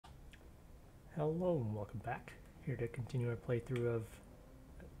Hello and welcome back. Here to continue our playthrough of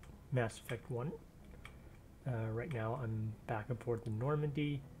Mass Effect 1. Right now I'm back aboard the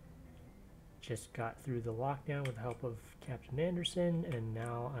Normandy. Just got through the lockdown with the help of Captain Anderson, and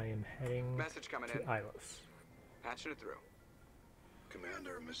now I am heading to Ilos. Patching it through.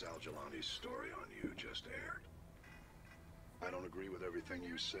 Commander, Miss Al-Jalani's story on you just aired. I don't agree with everything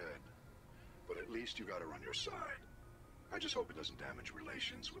you said, but at least you got her on your side. I just hope it doesn't damage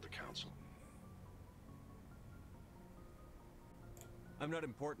relations with the Council. I'm not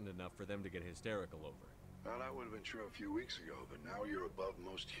important enough for them to get hysterical over. Well, that would have been true a few weeks ago, but now you're above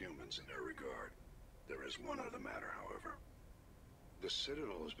most humans in their regard. There is one other matter, however. The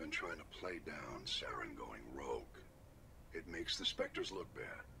Citadel has been trying to play down Saren going rogue. It makes the Spectres look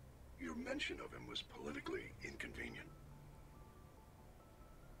bad. Your mention of him was politically inconvenient.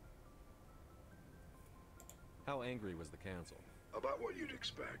 How angry was the Council? About what you'd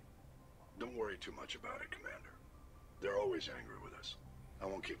expect. Don't worry too much about it, Commander. They're always angry with us. I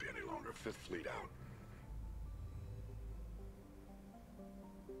won't keep you any longer. Fifth Fleet out.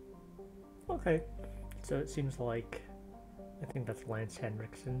 Okay, so it seems like, I think that's Lance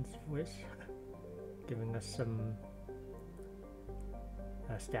Henriksen's voice, giving us some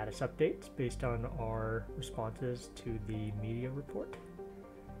status updates based on our responses to the media report.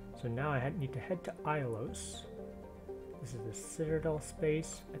 So now I need to head to Ilos. This is the Citadel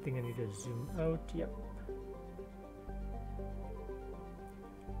space. I think I need to zoom out. Yep.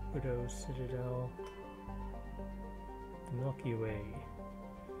 Widow, Citadel, the Milky Way,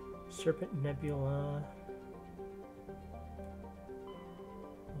 Serpent Nebula,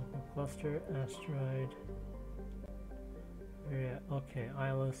 Cluster, Asteroid. Yeah, okay,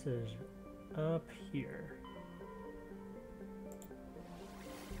 Ilos is up here.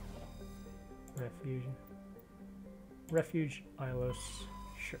 Refuge, Ilos,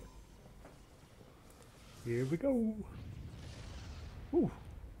 sure. Here we go. Woo.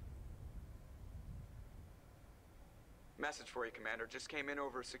 Message for you, Commander. Just came in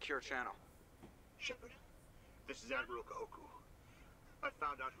over a secure channel. Shepard, this is Admiral Kahoku. I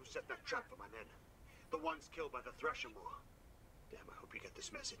found out who set that trap for my men. The ones killed by the Thresher War. Damn, I hope you get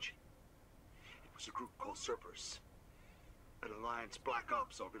this message. It was a group called Cerberus. An Alliance Black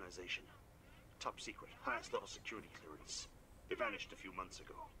Ops organization. Top secret, highest level security clearance. They vanished a few months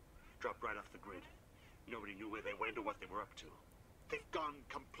ago. Dropped right off the grid. Nobody knew where they went or what they were up to. They've gone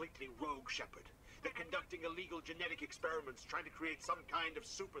completely rogue, Shepard. They're conducting illegal genetic experiments, trying to create some kind of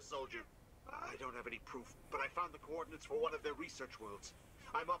super soldier. I don't have any proof, but I found the coordinates for one of their research worlds.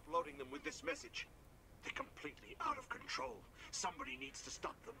 I'm uploading them with this message. They're completely out of control. Somebody needs to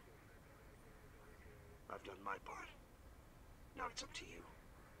stop them. I've done my part. Now it's up to you.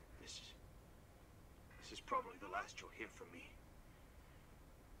 This is probably the last you'll hear from me.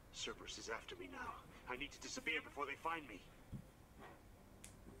 Cerberus is after me now. I need to disappear before they find me.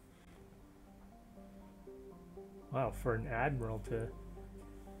 Wow, for an admiral to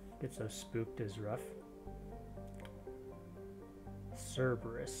get so spooked is rough.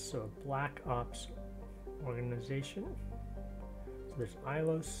 Cerberus, so a Black Ops organization. So there's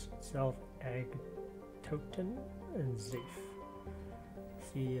Ilos, itself, Agtoten, and Zafe.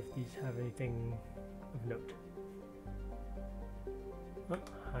 See if these have anything of note. Oh,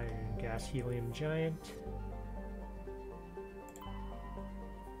 hydrogen gas helium giant.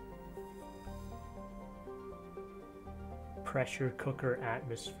 Pressure cooker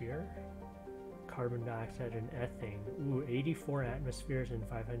atmosphere, carbon dioxide and ethane. Ooh, 84 atmospheres and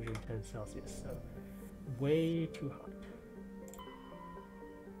 510 Celsius, so way too hot.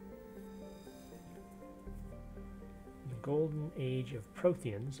 The golden age of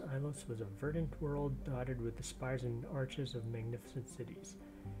Protheans, Ilos was a verdant world dotted with the spires and arches of magnificent cities.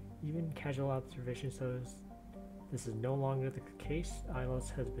 Even casual observation shows this is no longer the case.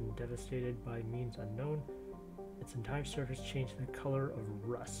 Ilos has been devastated by means unknown. Its entire surface changed the color of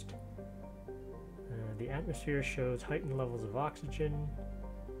rust. The atmosphere shows heightened levels of oxygen.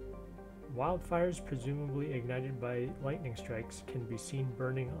 Wildfires, presumably ignited by lightning strikes, can be seen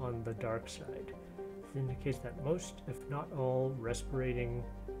burning on the dark side. This indicates that most, if not all, respirating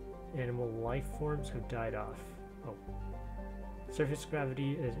animal life forms have died off. Oh. Surface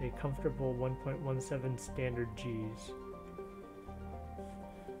gravity is a comfortable 1.17 standard Gs.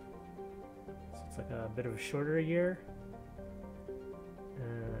 It's like a bit of a shorter year.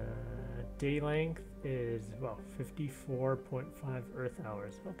 Day length is, well, 54.5 Earth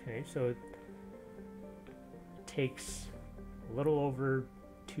hours. Okay, so it takes a little over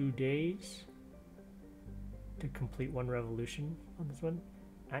 2 days to complete one revolution on this one.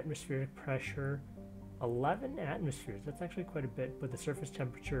 Atmospheric pressure 11 atmospheres. That's actually quite a bit, but the surface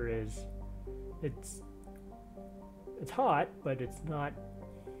temperature is It's hot, but it's not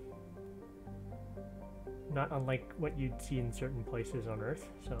unlike what you'd see in certain places on Earth.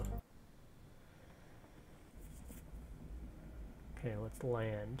 So okay, let's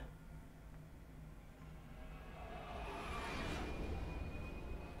land.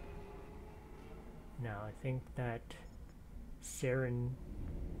 Now I think that Saren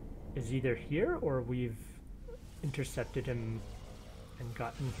is either here or we've intercepted him and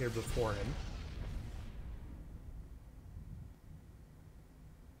gotten here before him.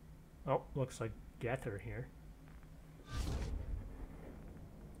 Oh, looks like Gether here.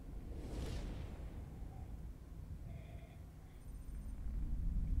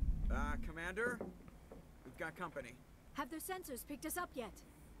 Commander? We've got company. Have their sensors picked us up yet?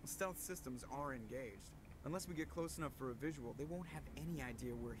 Stealth systems are engaged. Unless we get close enough for a visual, they won't have any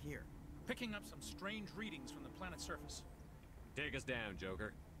idea we're here. Picking up some strange readings from the planet's surface. Take us down,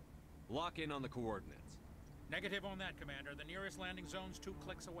 Joker. Lock in on the coordinates. Negative on that, Commander. The nearest landing zone's 2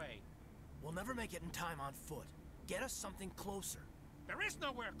 clicks away. We'll never make it in time on foot. Get us something closer. There is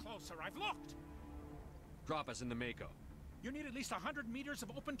nowhere closer. I've looked. Drop us in the Mako. You need at least 100 meters of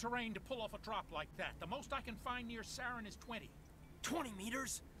open terrain to pull off a drop like that. The most I can find near Saren is 20. 20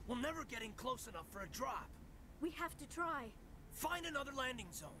 meters? We'll never get in close enough for a drop. We have to try. Find another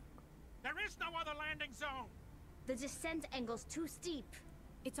landing zone. There is no other landing zone! The descent angle's too steep.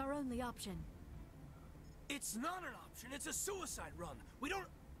 It's our only option. It's not an option. It's a suicide run. We don't...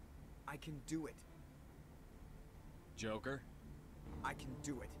 I can do it. Joker, I can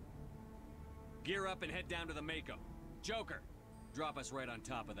do it. gear up and head down to the Mako. Joker, drop us right on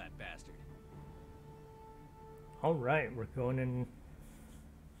top of that bastard. All right, we're going in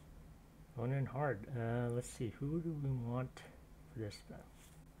hard. Let's see, who do we want for this stuff?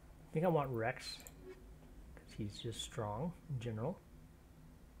 I think I want Rex, because he's just strong in general.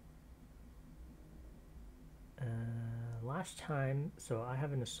 Last time, so I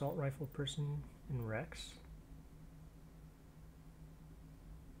have an assault rifle person in Rex.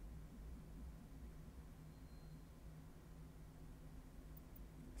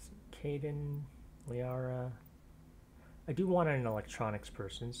 Caden, Liara. I do want an electronics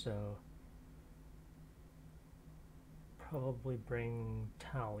person, so probably bring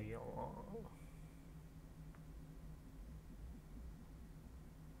Tally along.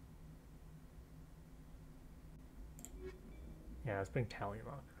 Yeah, let's bring Tally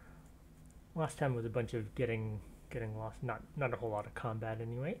along. Last time was a bunch of getting lost, not a whole lot of combat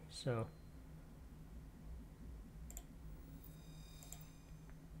anyway, so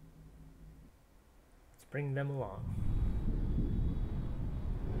let's bring them along.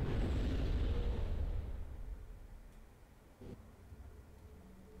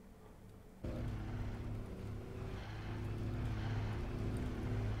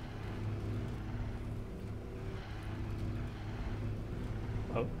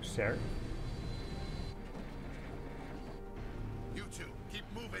 Oh, Sarah. You two, keep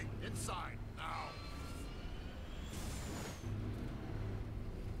moving. Inside, now.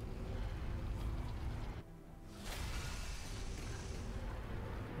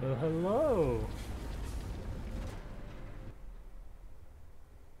 Oh, hello.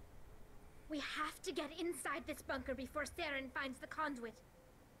 We have to get inside this bunker before Saren finds the conduit.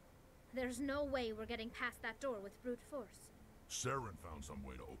 There's no way we're getting past that door with brute force. Saren found some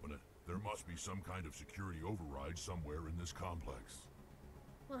way to open it. There must be some kind of security override somewhere in this complex.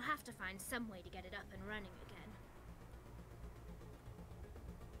 We'll have to find some way to get it up and running again.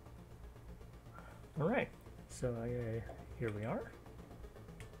 All right, so here we are.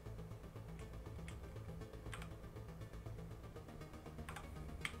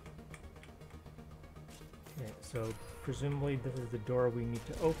 Okay, so presumably this is the door we need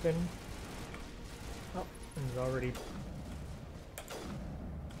to open. Oh, and it's already.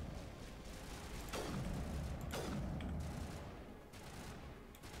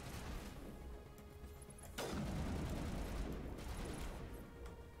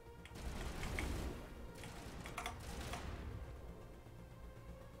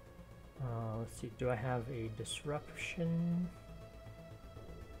 Let's see, do I have a disruption?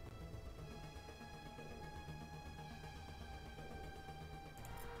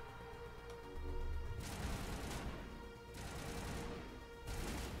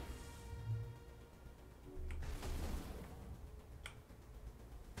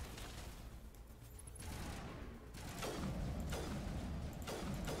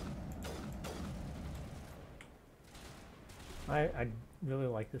 I really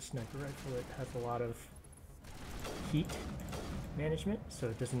like this sniper rifle. It has a lot of heat management, so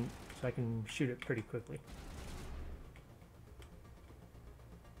it doesn't, so I can shoot it pretty quickly.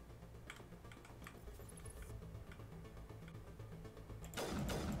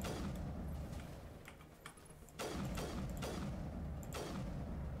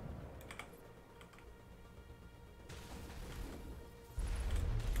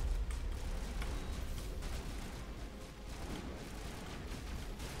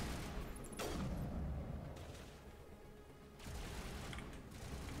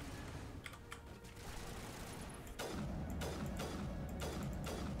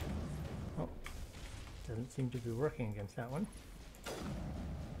 doesn't seem to be working against that one.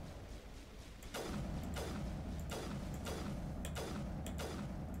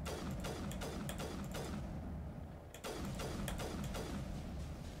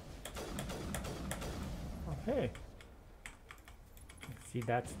 Okay. See,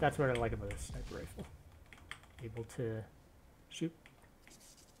 that's what I like about a sniper rifle. Able to shoot.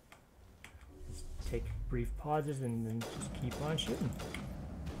 Just take brief pauses and then just keep on shooting.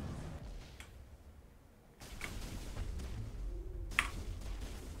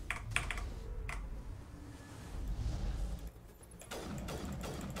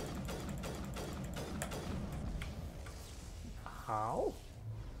 How?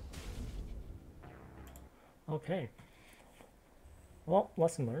 Okay. Well,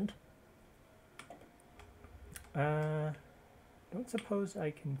 lesson learned. Don't suppose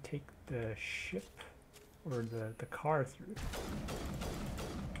I can take the ship or the car through.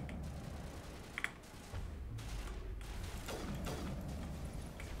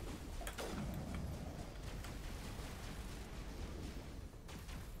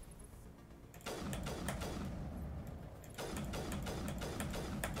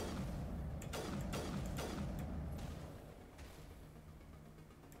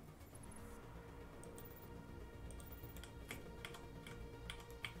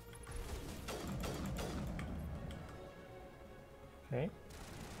 Okay,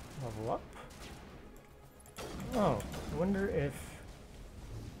 level up. Oh, I wonder if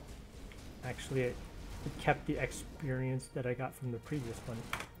actually it kept the experience that I got from the previous one.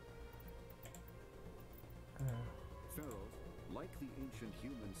 Pharaoh, like the ancient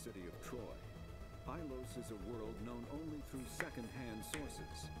human city of Troy, Ilos is a world known only through second-hand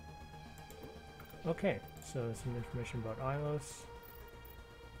sources. Okay, so some information about Ilos.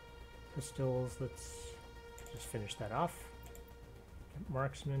 Pistols, let's just finish that off.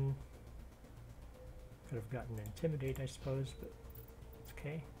 Marksman. Could have gotten Intimidate, I suppose, but it's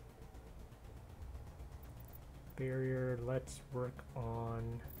okay. Barrier, let's work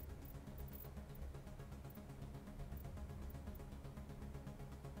on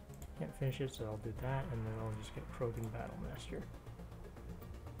can't finish it, so I'll do that, and then I'll just get Probing Battlemaster.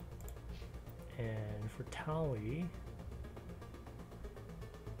 And for Tali,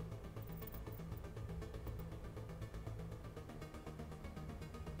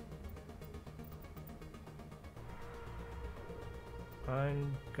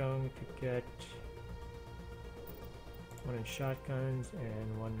 I'm going to get one in shotguns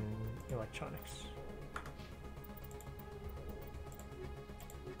and one in electronics.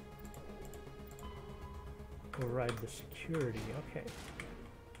 Override the security, okay.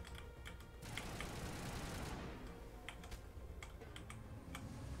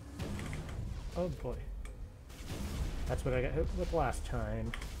 Oh boy. That's what I got hit with last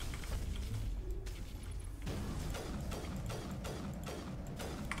time.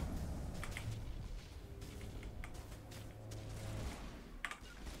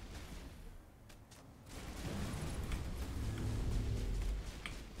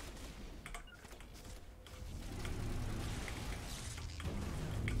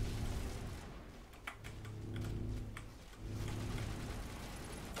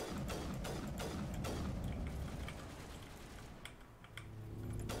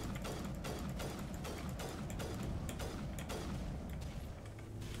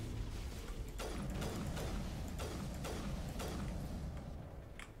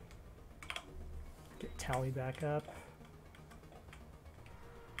 Tally back up.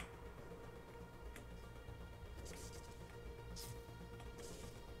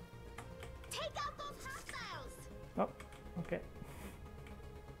 Take out those hostiles! Oh, okay.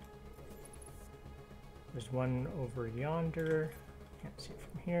 There's one over yonder. Can't see it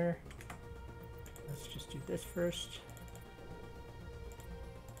from here. Let's just do this first.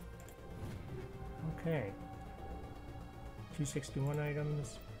 Okay. 261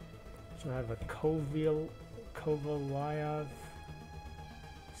 items. So I have a Kovaliov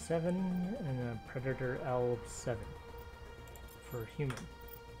 7 and a Predator L7 for human.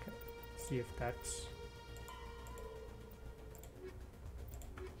 Okay, see if that's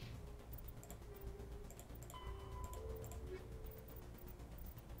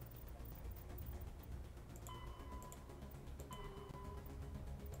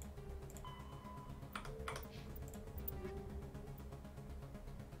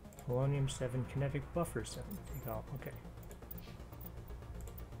Polonium 7, Kinetic Buffer 7. Oh, okay.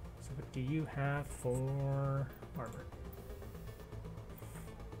 So what do you have for armor?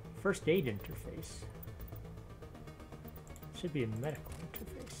 First aid interface. Should be a medical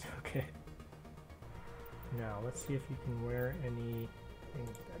interface. Okay. Now let's see if you can wear anything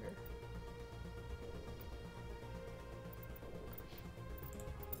better.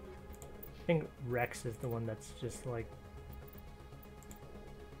 I think Rex is the one that's just like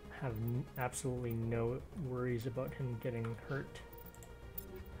have absolutely no worries about him getting hurt.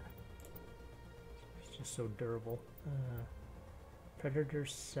 He's just so durable. Predator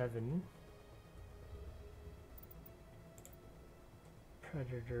 7.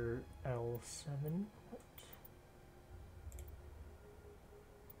 Predator L7. What?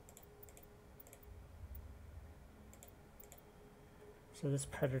 So this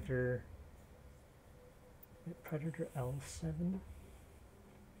Predator L7.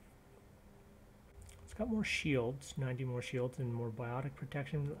 It's got more shields, 90 more shields, and more biotic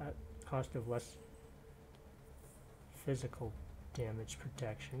protection at cost of less physical damage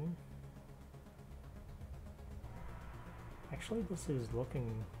protection. Actually, this is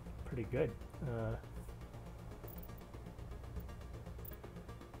looking pretty good.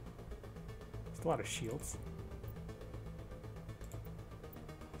 It's a lot of shields.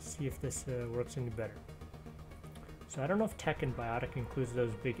 See if this works any better. So I don't know if Tech and Biotic includes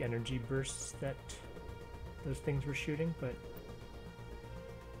those big energy bursts that those things were shooting, but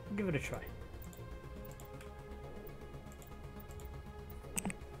I'll give it a try.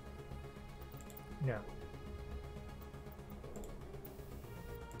 Now,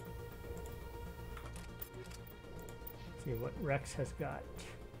 see what Rex has got.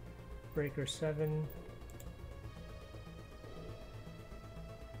 Breaker 7.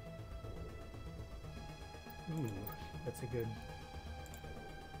 Ooh, that's a good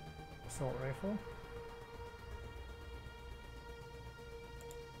assault rifle.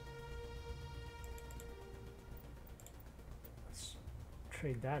 Let's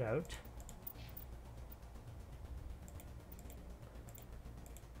trade that out.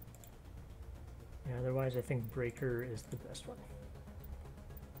 Yeah, otherwise I think Breaker is the best one.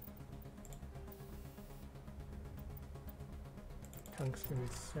 Tungsten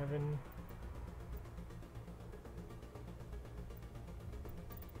 7.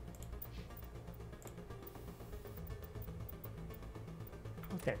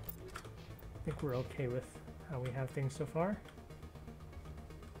 Okay, I think we're okay with how we have things so far.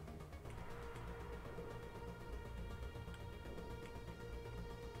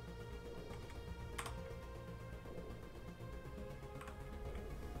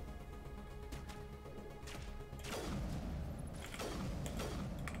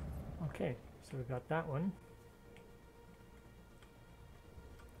 Okay, so we got that one.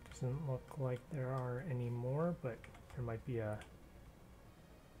 Doesn't look like there are any more, but there might be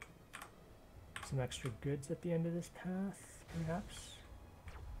some extra goods at the end of this path, perhaps.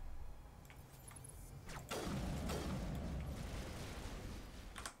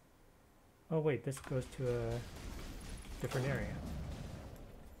 Oh wait, this goes to a different area.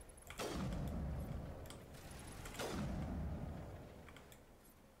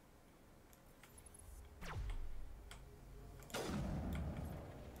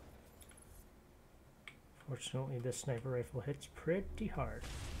 Fortunately, this sniper rifle hits pretty hard.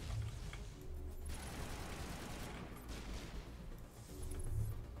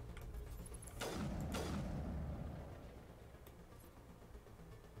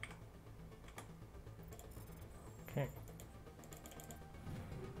 Okay.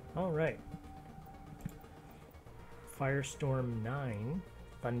 All right. Firestorm 9,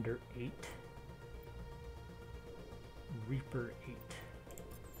 Thunder 8, Reaper 8.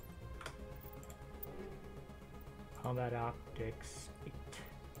 Combat Optics 8.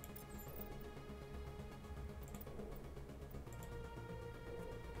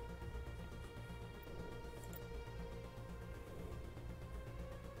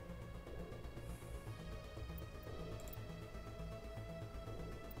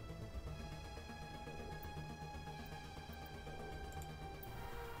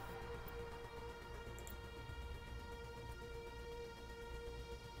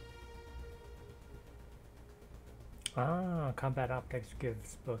 Ah, Combat Optics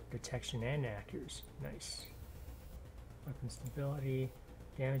gives both detection and accuracy. Nice. Weapon stability,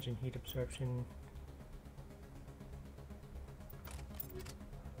 damage and heat absorption.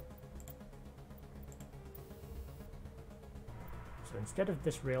 So instead of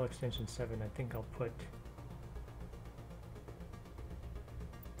this rail extension 7, I think I'll put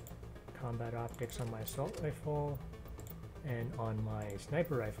Combat Optics on my assault rifle, and on my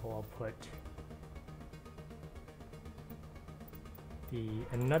sniper rifle I'll put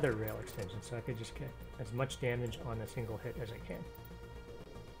another rail extension, so I could just get as much damage on a single hit as I can.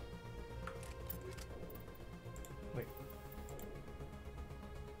 Wait.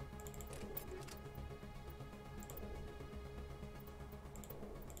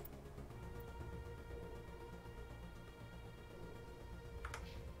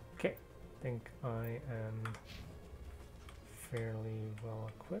 Okay, think I am fairly well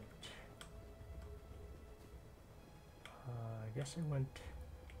equipped. I guess I went...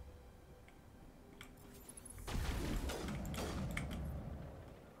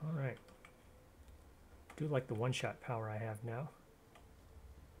 Alright. Do like the one-shot power I have now.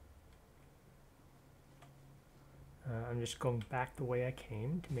 I'm just going back the way I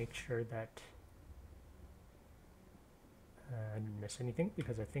came to make sure that I didn't miss anything,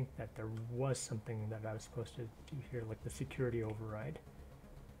 because I think that there was something that I was supposed to do here, like the security override.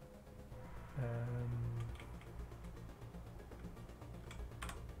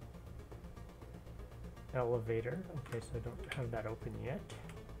 Elevator. Okay, so I don't have that open yet.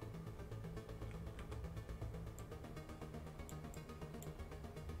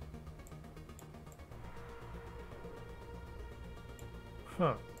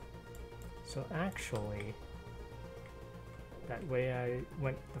 Huh. So actually, that way I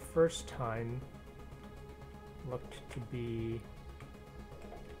went the first time looked to be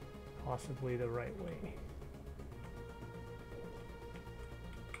possibly the right way.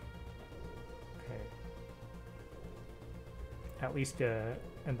 Okay. At least,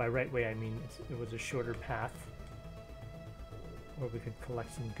 and by right way I mean it was a shorter path where we could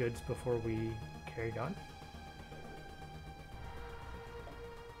collect some goods before we carried on.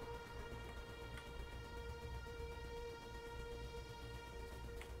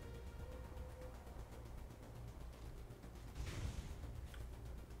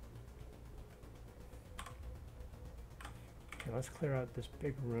 Let's clear out this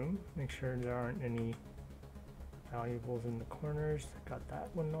big room, make sure there aren't any valuables in the corners. Got that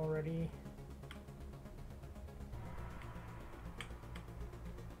one already.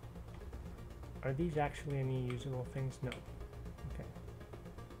 Are these actually any usable things? No. Okay.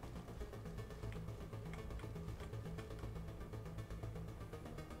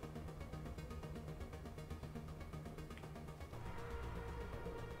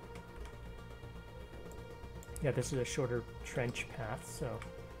 Yeah, this is a shorter trench path, so...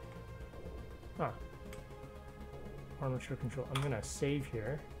 Ah. Armature control. I'm gonna save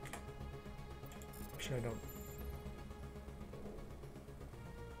here. Make sure I don't...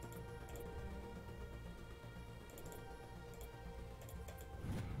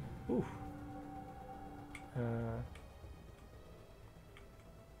 Ooh.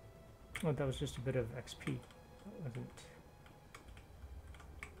 Oh, that was just a bit of XP. That wasn't...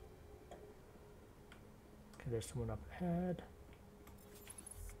 Okay, there's someone up ahead.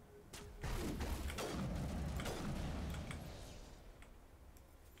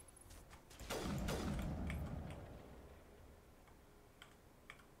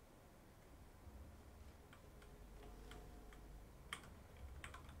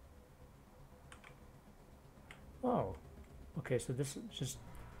 Oh, okay, so this is just,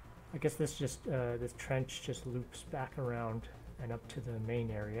 I guess this just, this trench just loops back around and up to the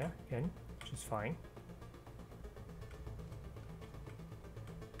main area again, which is fine.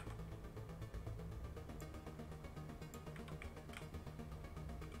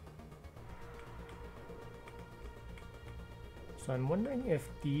 So I'm wondering if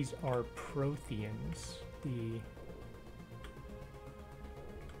these are Protheans. They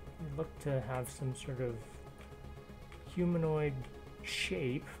look to have some sort of humanoid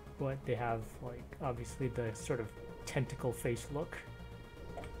shape, but they have, like, obviously the sort of tentacle face look.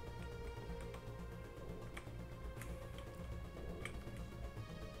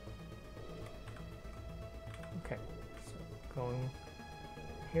 Okay, so going,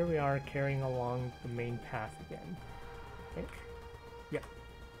 here we are carrying along the main path again, I think. Yep.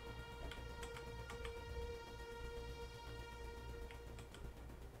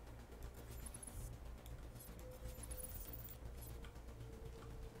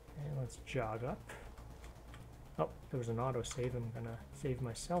 And let's jog up. Oh, there was an autosave. I'm gonna save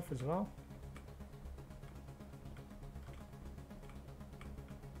myself as well.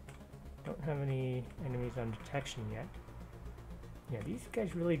 Don't have any enemies on detection yet. Yeah, these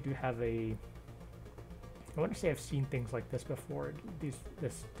guys really do have a... I want to say I've seen things like this before. This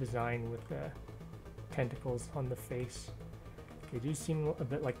design with the tentacles on the face. They do seem a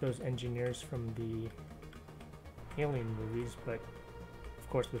bit like those engineers from the Alien movies, but of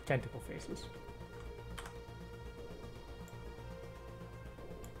course with tentacle faces.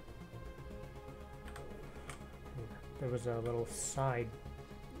 There was a little side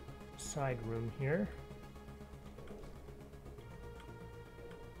room here.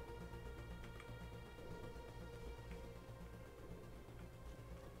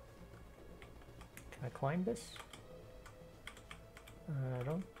 Can I climb this? I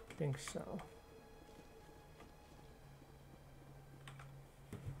don't think so.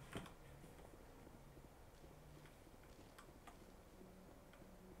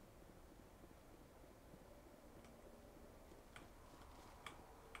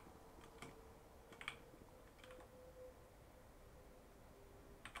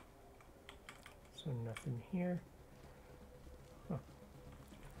 So nothing here. Huh.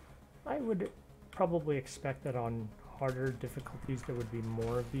 I would probably expect that on harder difficulties there would be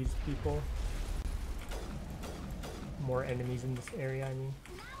more of these people. More enemies in this area, I mean.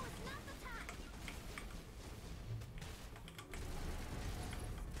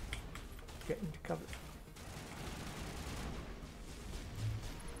 Get into cover.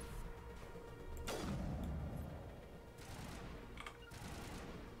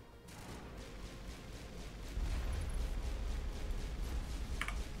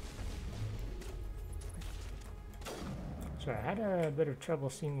 Sorry, I had a bit of trouble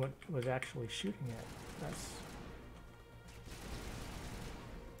seeing what was actually shooting at. That's...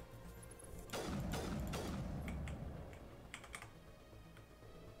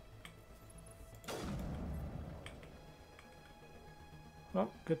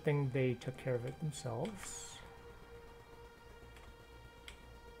 Well, good thing they took care of it themselves.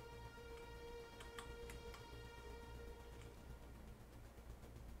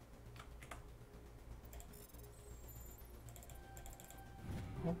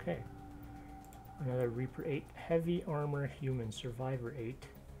 Okay. Another Reaper 8. Heavy Armor Human Survivor 8.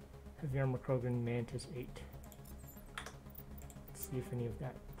 Heavy Armor Krogan Mantis 8. Let's see if any of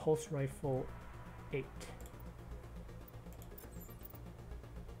that. Pulse Rifle 8.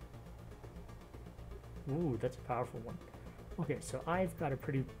 Ooh, that's a powerful one. Okay, so I've got a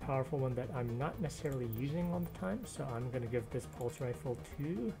pretty powerful one that I'm not necessarily using all the time, so I'm going to give this Pulse Rifle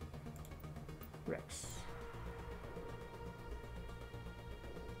to Rex.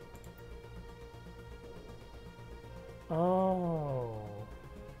 Oh.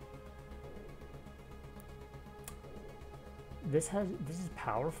 This is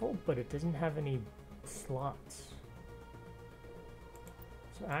powerful, but it doesn't have any slots.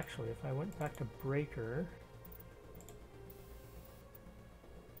 So actually, if I went back to Breaker,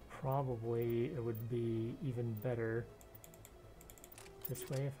 probably it would be even better this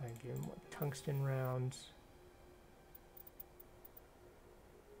way if I give him what, tungsten rounds.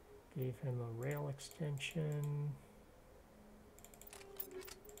 Gave him a rail extension.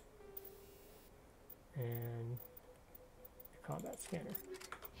 And a combat scanner.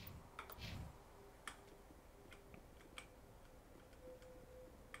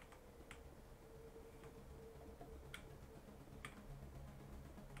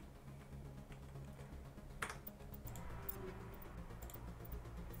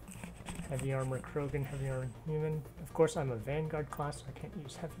 Heavy armor Krogan, heavy armor human. Of course, I'm a Vanguard class, so I can't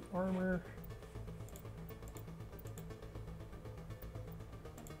use heavy armor.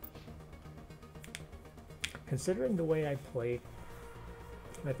 Considering the way I play,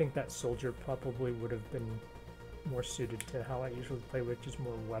 I think that soldier probably would have been more suited to how I usually play, which is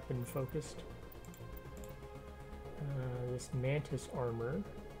more weapon focused. This Mantis armor.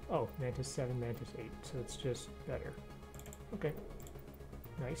 Oh, Mantis 7, Mantis 8, so it's just better. Okay,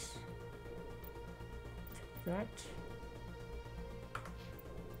 nice. Take that.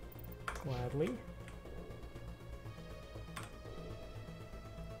 Gladly.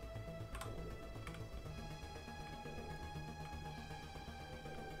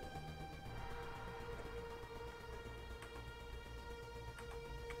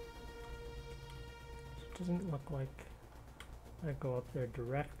 Doesn't look like I go up there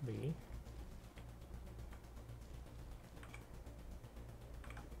directly.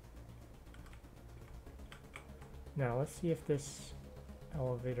 Now let's see if this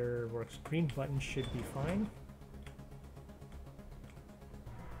elevator works. Green button should be fine.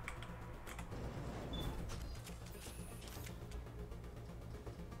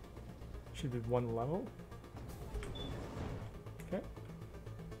 Should be one level. Okay.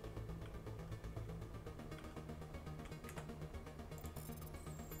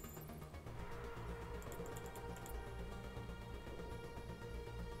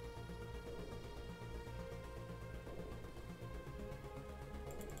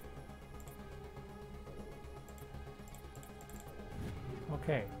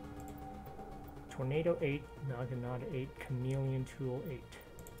 Okay. Tornado 8, Naginata 8, Chameleon Tool 8.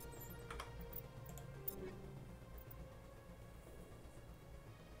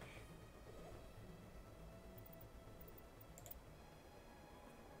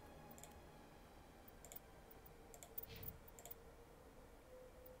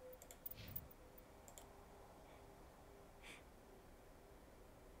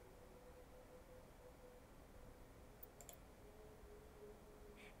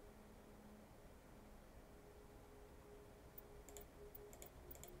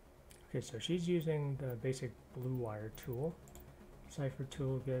 Okay, so she's using the basic blue wire tool. Cipher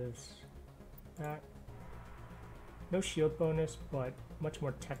tool gives that. No shield bonus, but much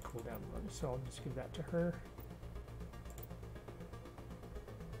more tech cooldown bonus, so I'll just give that to her.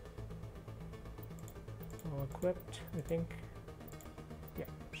 Well equipped, I think. Yeah,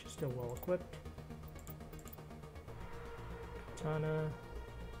 she's still well equipped. Katana.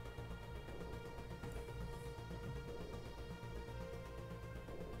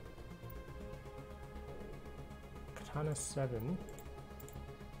 Katana 7.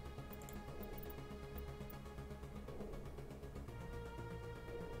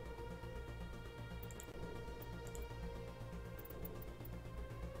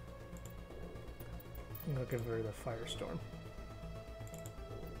 I'll give her the Firestorm.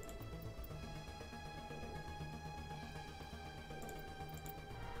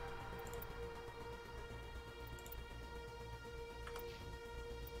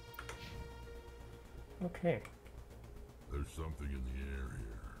 Okay. There's something in the air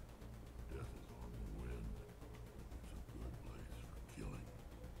here. Death is on the wind. It's a good place for killing.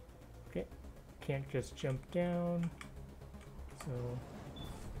 Okay. Can't just jump down. So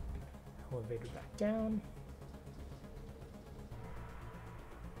elevator back down.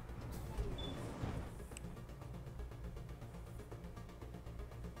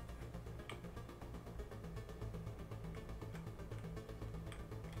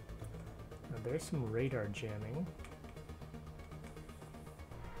 Now there's some radar jamming.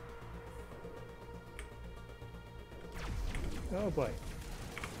 Oh boy.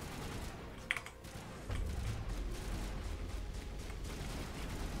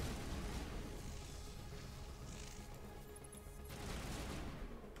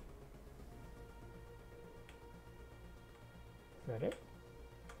 Is that it?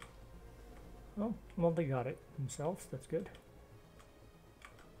 Oh, well, they got it themselves. That's good.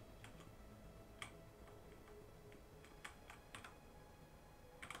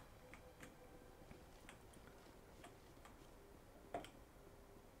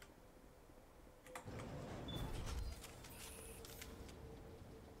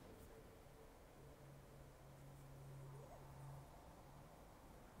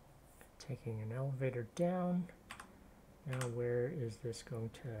 Taking an elevator down. Now where is this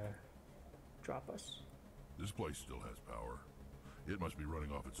going to drop us? This place still has power. It must be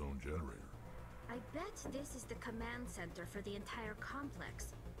running off its own generator. I bet this is the command center for the entire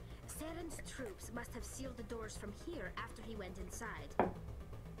complex. Saren's troops must have sealed the doors from here after he went inside.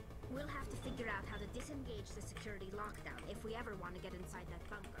 We'll have to figure out how to disengage the security lockdown if we ever want to get inside that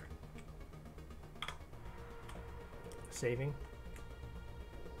bunker. Saving.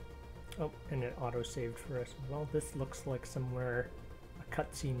 Oh, and it auto-saved for us as well. This looks like somewhere a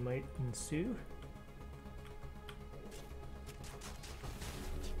cutscene might ensue.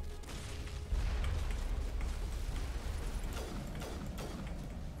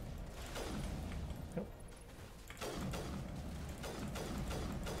 Nope.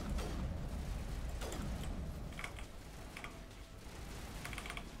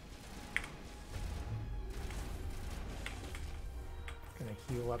 Gonna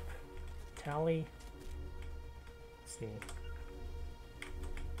heal up Tally. Let's see.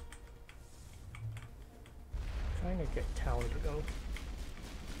 Trying to get Tally to go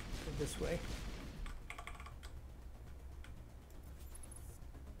this way.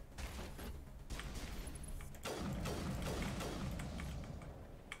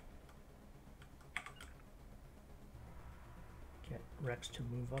 Get Rex to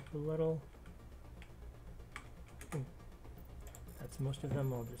move up a little. I think that's most of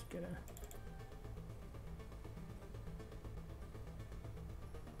them. I'll just get a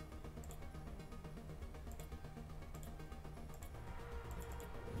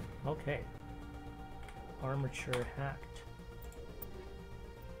okay. Armature hacked.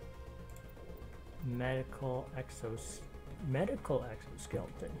 Medical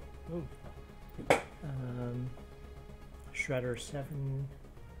exoskeleton. Ooh. Shredder 7.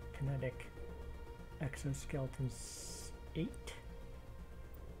 Kinetic exoskeletons 8.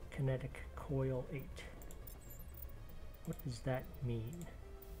 Kinetic coil 8. What does that mean?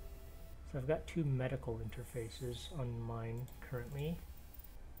 So I've got 2 medical interfaces on mine currently.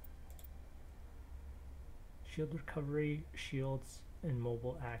 Shield recovery, shields, and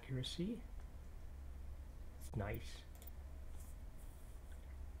mobile accuracy. It's nice.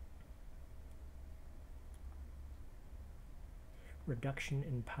 Reduction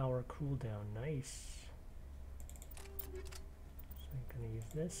in power cooldown, nice. So I'm gonna use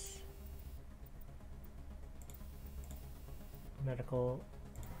this. Medical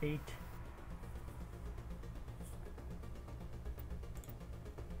 8.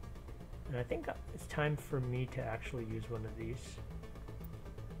 And I think it's time for me to actually use one of these.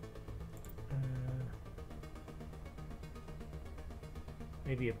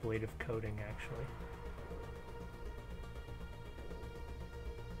 Maybe a blade of coating, actually.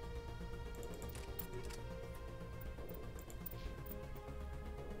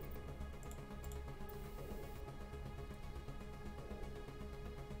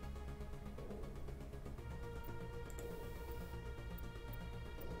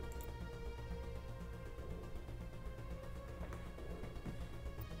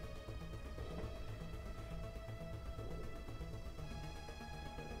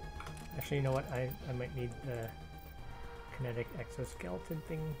 Actually, you know what? I might need the kinetic exoskeleton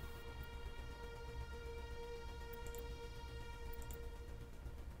thing.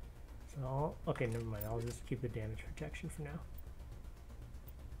 So okay, never mind. I'll just keep the damage protection for now.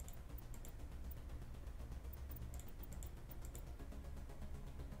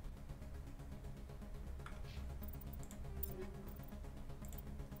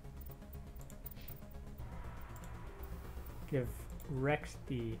 Give Rex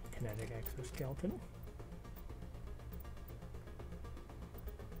the kinetic exoskeleton.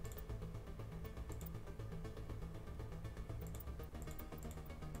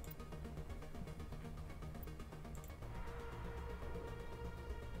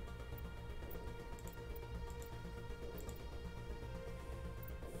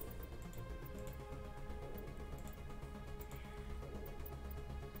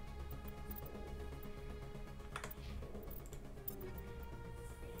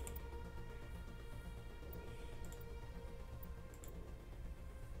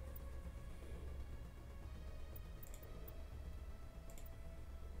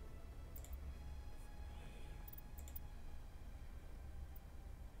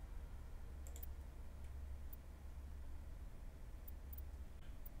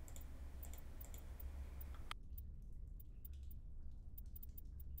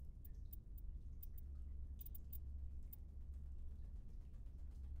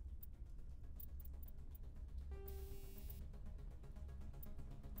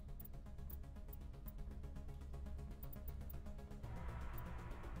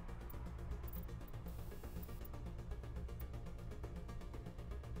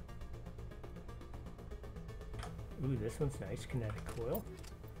 Ooh, this one's nice. Kinetic coil.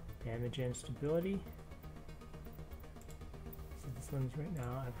 Damage and stability. So this one's right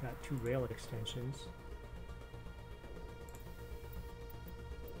now, I've got 2 rail extensions.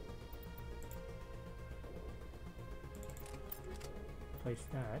 Place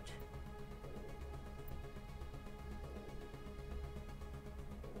that.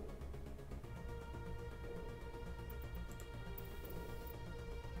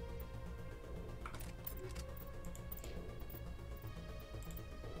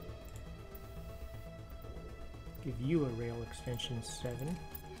 Give you a rail extension 7. And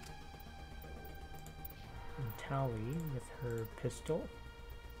Tally with her pistol.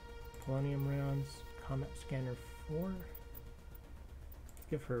 Polonium rounds, combat scanner 4. Let's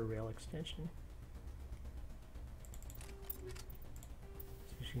give her a rail extension.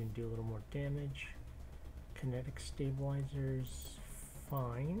 So she can do a little more damage. Kinetic stabilizers,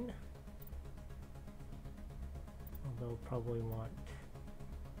 fine. Although probably want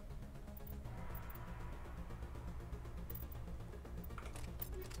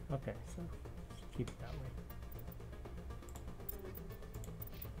okay, so just keep it that way.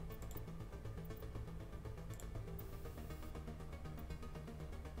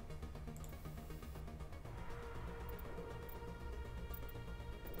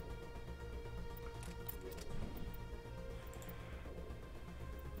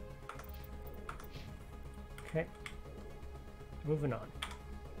 Okay, moving on.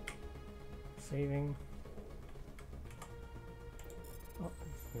 Saving. Oh,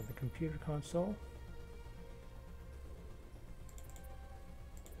 let's go to the computer console.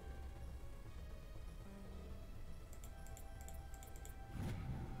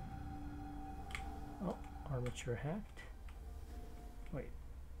 Oh, armature hacked. Wait,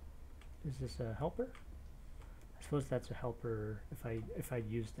 is this a helper? I suppose that's a helper if I'd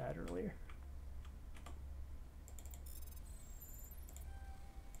used that earlier.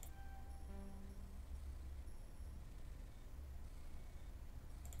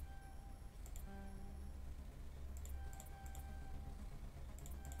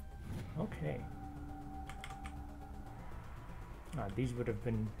 Okay. These would have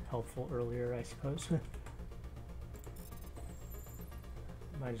been helpful earlier, I suppose.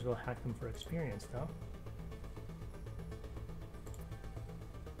 Might as well hack them for experience, though.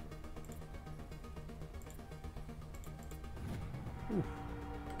 Ooh.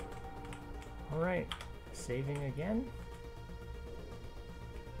 All right, saving again.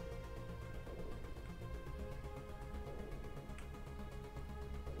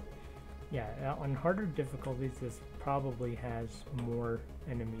 Yeah, on harder difficulties, this probably has more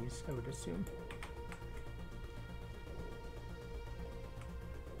enemies, I would assume.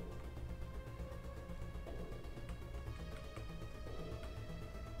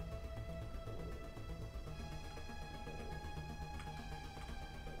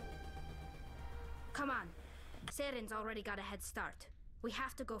 Come on. Saren's already got a head start. We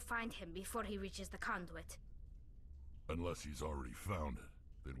have to go find him before he reaches the conduit. Unless he's already found it,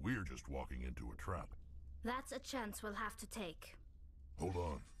 then we're just walking into a trap. That's a chance we'll have to take. Hold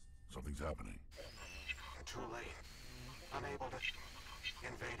on. Something's happening. Too late. Unable to...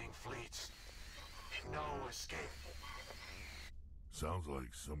 Invading fleets. No escape. Sounds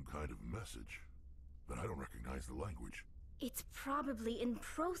like some kind of message, but I don't recognize the language. It's probably in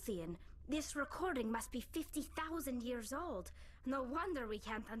Prothean. This recording must be 50,000 years old. No wonder we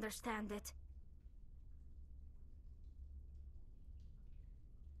can't understand it.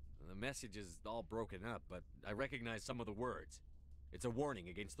 The message is all broken up, but I recognize some of the words. It's a warning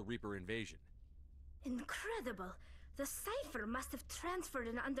against the Reaper invasion. Incredible! The cipher must have transferred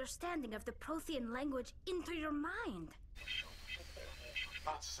an understanding of the Prothean language into your mind.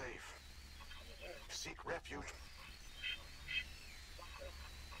 Not safe. Seek refuge.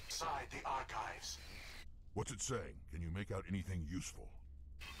 Inside the archives. What's it saying? Can you make out anything useful?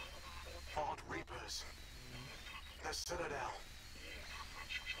 Fought Reapers. The Citadel.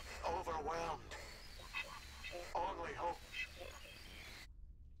 Overwhelmed. Only hope.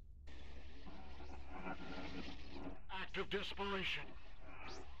 Act of desperation.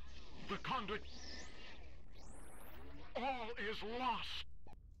 The conduit. All is lost.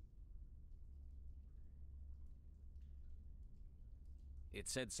 It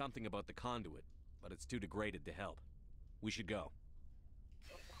said something about the conduit, but it's too degraded to help. We should go.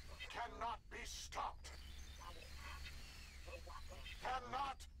 Cannot be stopped.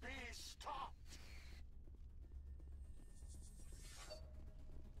 Cannot be stopped.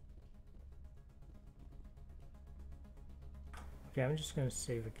 Okay, I'm just going to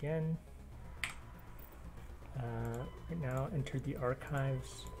save again. Right now, enter the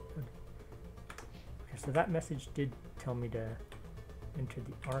archives. Okay, so that message did tell me to enter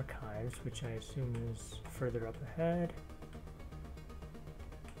the archives, which I assume is further up ahead.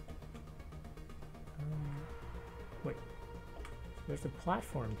 Wait, there's a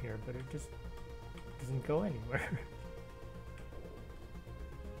platform here, but it just doesn't go anywhere.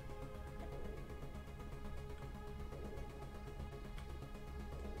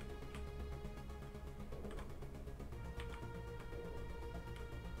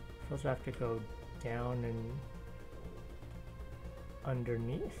 I also have to go down and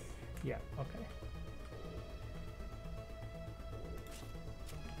underneath? Yeah, okay.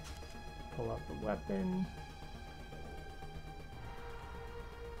 Pull out the weapon.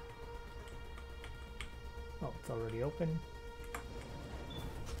 Oh, it's already open.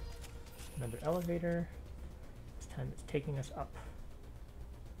 Another elevator. This time it's taking us up.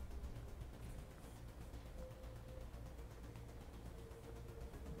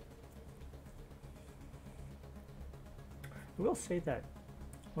 I will say that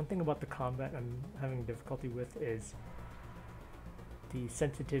one thing about the combat I'm having difficulty with is the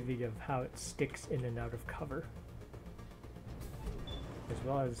sensitivity of how it sticks in and out of cover, as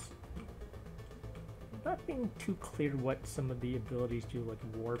well as not being too clear what some of the abilities do, like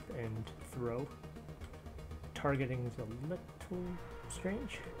warp and throw. Targeting is a little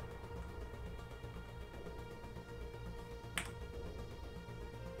strange.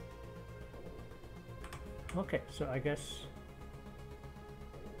 Okay, so I guess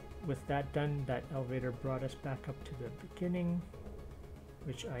with that done, that elevator brought us back up to the beginning,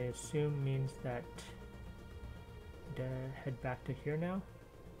 which I assume means that head back to here now.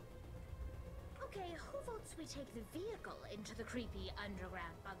 Okay, who votes we take the vehicle into the creepy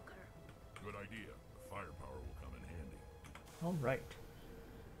underground bunker? Good idea. The firepower will come in handy. All right.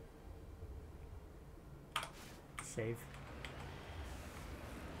 Save.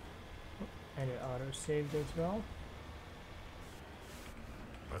 And it auto-saved as well.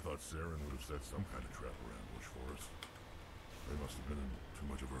 I thought Saren would have set some kind of trap or ambush for us. They must have been in too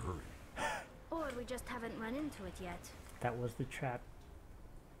much of a hurry. Or we just haven't run into it yet. That was the trap.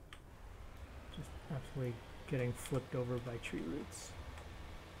 Just absolutely getting flipped over by tree roots.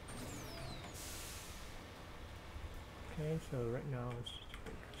 Okay, so right now it's just a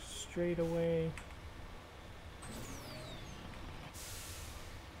big straightaway.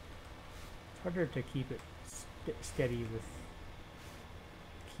 It's harder to keep it steady with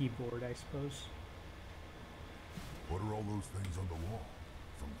keyboard, I suppose. What are all those things on the wall?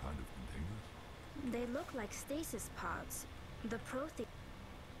 Some kind of containers? They look like stasis pods. The Prothean...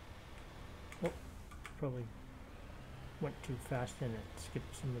 Oh, probably went too fast and it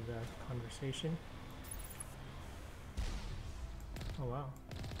skipped some of the conversation. Oh wow.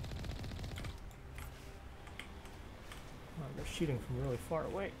 Wow, they're shooting from really far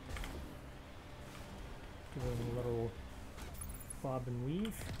away. Doing a little bob and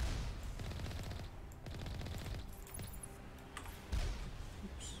weave.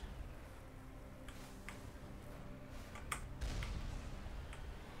 Oops.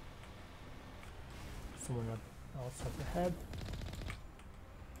 Someone else up ahead.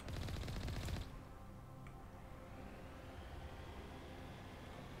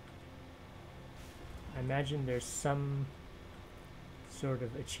 I imagine there's some sort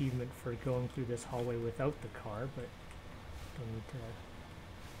of achievement for going through this hallway without the car, but don't need to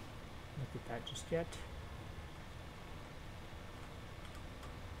look at that just yet.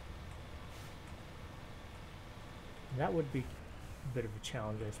 That would be a bit of a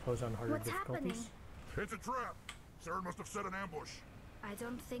challenge, I suppose, on harder difficulties. Happening? It's a trap! Saren must have set an ambush. I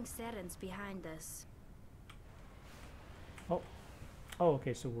don't think Saren's behind us. Oh. Oh,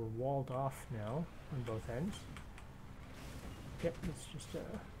 okay, so we're walled off now on both ends. Yep, let's just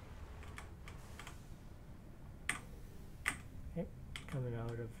okay, coming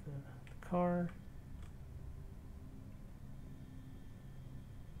out of the car.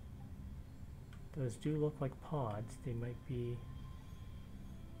 Those do look like pods. There might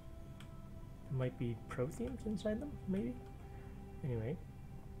be Protheans inside them, maybe? Anyway,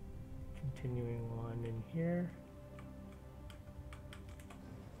 continuing on in here.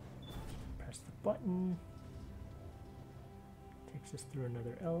 Press the button. Takes us through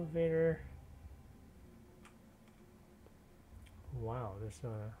another elevator. Wow, there's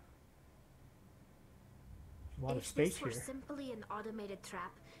a lot of space here. If this were simply an automated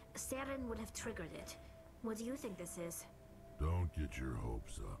trap, Saren would have triggered it. What do you think this is? Don't get your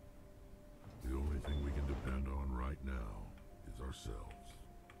hopes up. The only thing we can depend on right now is ourselves.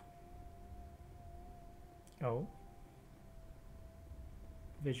 Oh.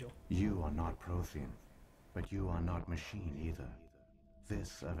 Visual. You are not Prothean, but you are not machine either.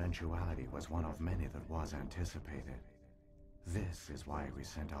 This eventuality was one of many that was anticipated. This is why we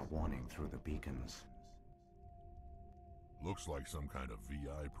sent our warning through the beacons. Looks like some kind of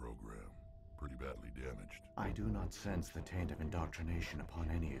VI program. Pretty badly damaged. I do not sense the taint of indoctrination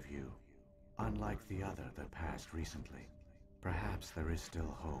upon any of you. Unlike the other that passed recently. Perhaps there is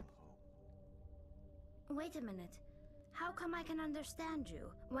still hope. Wait a minute. How come I can understand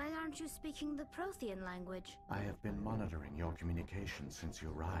you? Why aren't you speaking the Prothean language? I have been monitoring your communications since you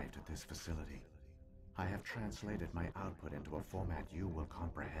arrived at this facility. I have translated my output into a format you will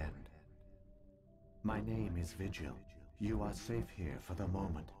comprehend. My name is Vigil. You are safe here for the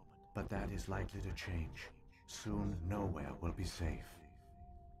moment, but that is likely to change. Soon, nowhere will be safe.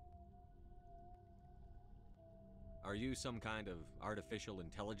 Are you some kind of artificial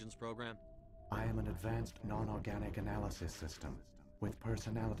intelligence program? I am an advanced non-organic analysis system, with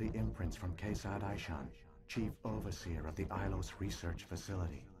personality imprints from Kesad Aishan, Chief Overseer of the Ilos Research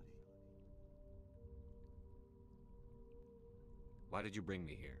Facility. Why did you bring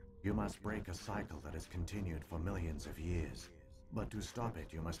me here? You must break a cycle that has continued for millions of years. But to stop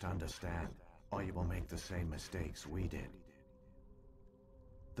it, you must understand, or you will make the same mistakes we did.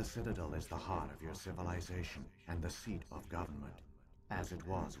 The Citadel is the heart of your civilization and the seat of government, as it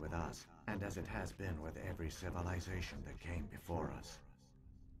was with us, and as it has been with every civilization that came before us.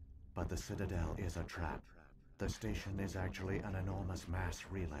 But the Citadel is a trap. The station is actually an enormous mass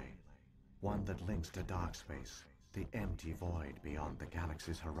relay, one that links to dark space, the empty void beyond the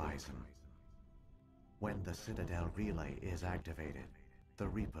galaxy's horizon. When the Citadel relay is activated, the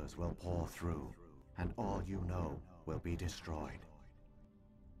Reapers will pour through, and all you know will be destroyed.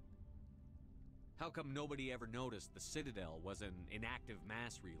 How come nobody ever noticed the Citadel was an inactive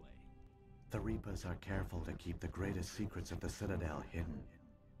mass relay? The Reapers are careful to keep the greatest secrets of the Citadel hidden.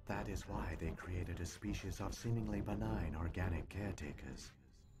 That is why they created a species of seemingly benign organic caretakers.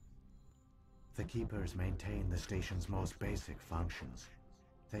 The Keepers maintain the station's most basic functions.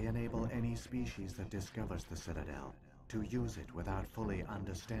 They enable any species that discovers the Citadel to use it without fully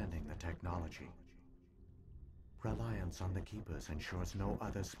understanding the technology. Reliance on the Keepers ensures no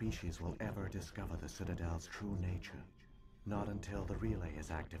other species will ever discover the Citadel's true nature. Not until the relay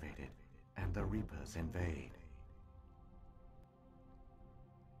is activated and the Reapers invade.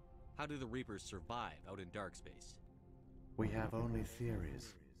 How do the Reapers survive out in dark space? We have only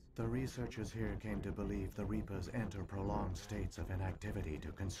theories. The researchers here came to believe the Reapers enter prolonged states of inactivity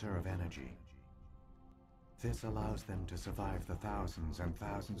to conserve energy. This allows them to survive the thousands and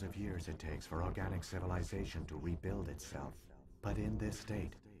thousands of years it takes for organic civilization to rebuild itself. But in this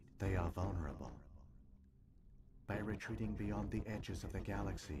state, they are vulnerable. By retreating beyond the edges of the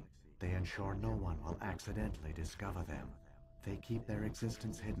galaxy, they ensure no one will accidentally discover them. They keep their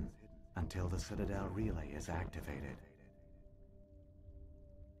existence hidden until the Citadel relay is activated.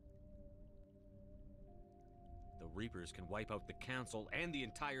 The Reapers can wipe out the Council and the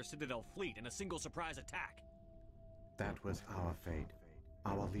entire Citadel fleet in a single surprise attack. That was our fate.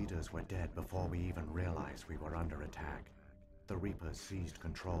 Our leaders were dead before we even realized we were under attack. The Reapers seized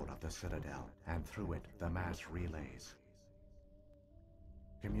control of the Citadel, and through it, the mass relays.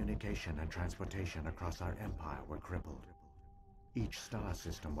 Communication and transportation across our empire were crippled. Each star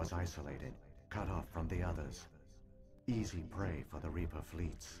system was isolated, cut off from the others. Easy prey for the Reaper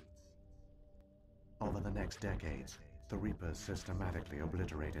fleets. Over the next decades, the Reapers systematically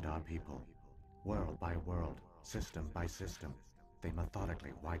obliterated our people. World by world, system by system, they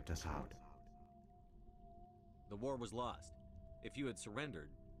methodically wiped us out. The war was lost. If you had surrendered,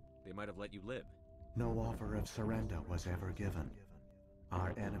 they might have let you live. No offer of surrender was ever given.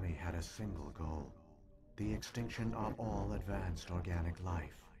 Our enemy had a single goal: the extinction of all advanced organic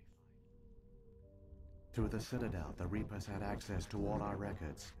life. Through the Citadel, the Reapers had access to all our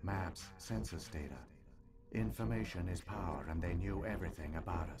records, maps, census data. Information is power, and they knew everything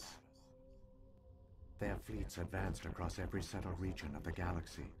about us. Their fleets advanced across every settled region of the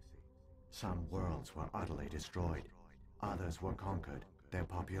galaxy. Some worlds were utterly destroyed. Others were conquered, their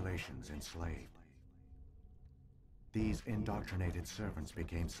populations enslaved. These indoctrinated servants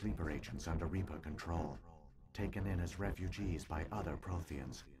became sleeper agents under Reaper control. Taken in as refugees by other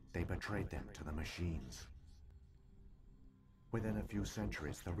Protheans, they betrayed them to the machines. Within a few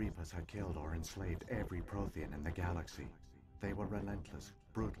centuries, the Reapers had killed or enslaved every Prothean in the galaxy. They were relentless,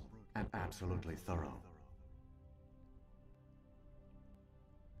 brutal, and absolutely thorough.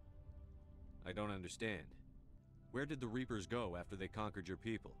 I don't understand. Where did the Reapers go after they conquered your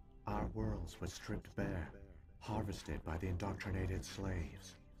people? Our worlds were stripped bare, harvested by the indoctrinated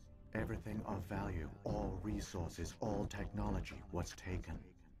slaves. Everything of value, all resources, all technology was taken.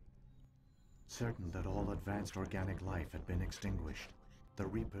 Certain that all advanced organic life had been extinguished, the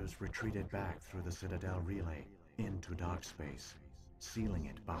Reapers retreated back through the Citadel relay into dark space, sealing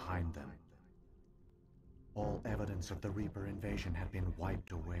it behind them. All evidence of the Reaper invasion had been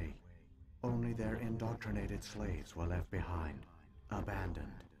wiped away. Only their indoctrinated slaves were left behind,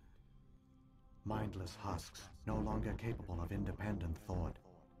 abandoned. Mindless husks, no longer capable of independent thought,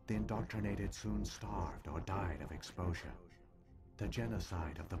 the indoctrinated soon starved or died of exposure. The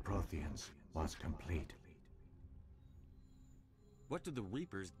genocide of the Protheans was complete. What do the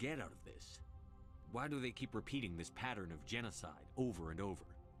Reapers get out of this? Why do they keep repeating this pattern of genocide over and over?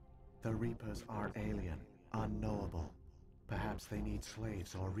 The Reapers are alien, unknowable. Perhaps they need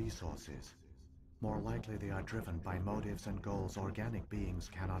slaves or resources. More likely they are driven by motives and goals organic beings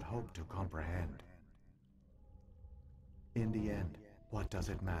cannot hope to comprehend. In the end, what does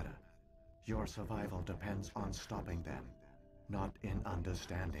it matter? Your survival depends on stopping them, not in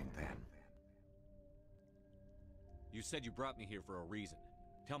understanding them. You said you brought me here for a reason.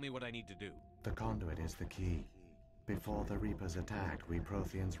 Tell me what I need to do. The conduit is the key. Before the Reapers attacked, we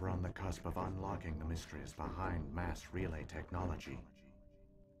Protheans were on the cusp of unlocking the mysteries behind mass relay technology.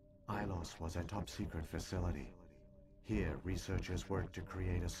 Ilos was a top-secret facility. Here, researchers worked to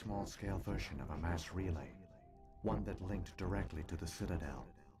create a small-scale version of a mass relay, one that linked directly to the Citadel,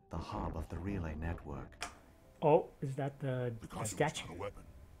 the hub of the relay network. Oh, is that the conduit's statue? not a weapon.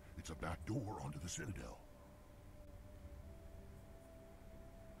 It's a back door onto the Citadel.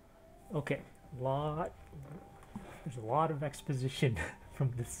 Okay, there's a lot of exposition from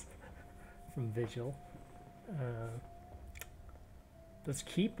Vigil. Those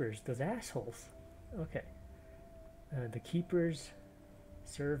keepers, those assholes. Okay. The keepers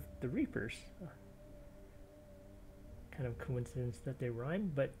serve the Reapers. Kind of coincidence that they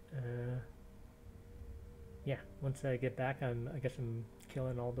rhyme, but yeah, once I get back, I guess I'm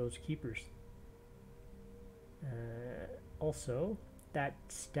killing all those keepers. Also, that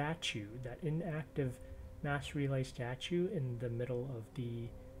statue, that inactive mass relay statue in the middle of the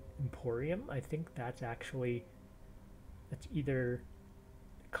Emporium, I think that's either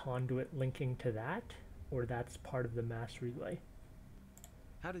conduit linking to that, or that's part of the mass relay.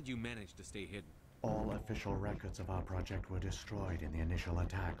 How did you manage to stay hidden? All official records of our project were destroyed in the initial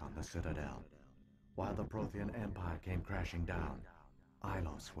attack on the Citadel. While the Prothean Empire came crashing down,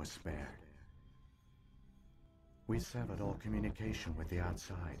 Ilos was spared. We severed all communication with the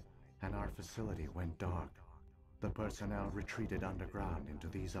outside, and our facility went dark. The personnel retreated underground into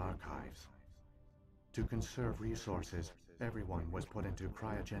these archives. To conserve resources, everyone was put into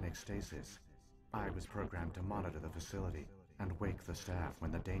cryogenic stasis. I was programmed to monitor the facility and wake the staff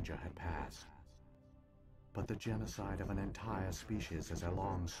when the danger had passed. But the genocide of an entire species is a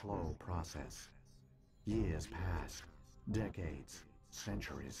long, slow process. Years passed, decades,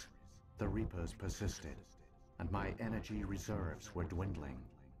 centuries. The Reapers persisted, and my energy reserves were dwindling.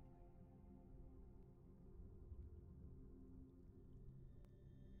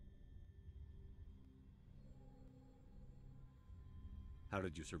 How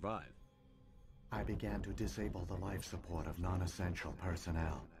did you survive? I began to disable the life support of non-essential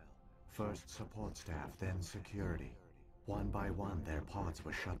personnel. First support staff, then security. One by one, their pods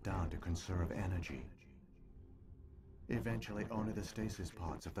were shut down to conserve energy. Eventually, only the stasis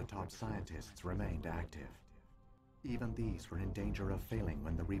pods of the top scientists remained active. Even these were in danger of failing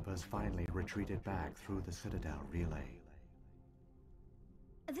when the Reapers finally retreated back through the Citadel relay.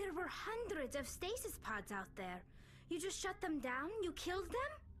 There were hundreds of stasis pods out there. You just shut them down? You killed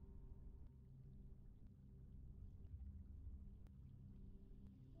them?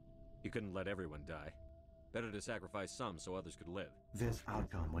 You couldn't let everyone die. Better to sacrifice some so others could live. This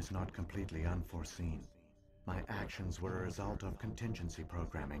outcome was not completely unforeseen. My actions were a result of contingency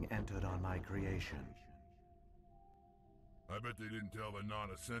programming entered on my creation. I bet they didn't tell the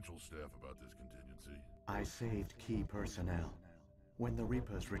non-essential staff about this contingency. I saved key personnel. When the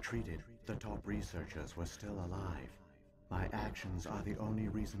Reapers retreated, the top researchers were still alive. My actions are the only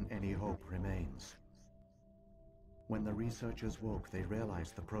reason any hope remains. When the researchers woke, they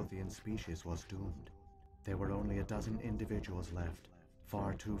realized the Prothean species was doomed. There were only a dozen individuals left,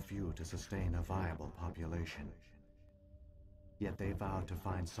 far too few to sustain a viable population. Yet they vowed to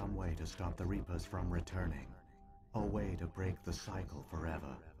find some way to stop the Reapers from returning, a way to break the cycle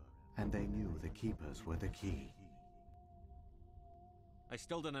forever, and they knew the Keepers were the key. I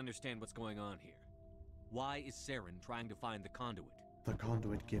still don't understand what's going on here. Why is Saren trying to find the conduit? The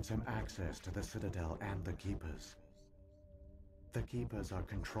conduit gives him access to the Citadel and the Keepers. The Keepers are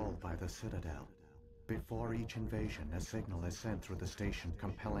controlled by the Citadel. Before each invasion, a signal is sent through the station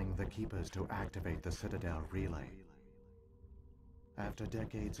compelling the Keepers to activate the Citadel relay. After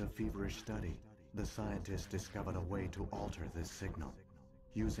decades of feverish study, the scientists discovered a way to alter this signal.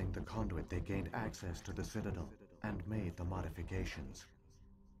 Using the conduit, they gained access to the Citadel and made the modifications.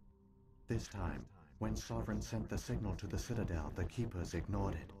 This time, when Sovereign sent the signal to the Citadel, the Keepers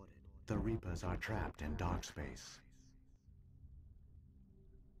ignored it. The Reapers are trapped in dark space.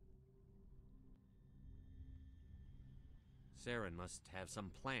 Saren must have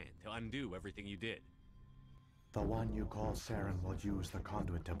some plan to undo everything you did. The one you call Saren will use the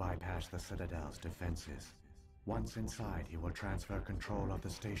conduit to bypass the Citadel's defenses. Once inside, he will transfer control of the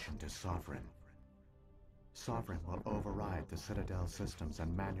station to Sovereign. Sovereign will override the Citadel systems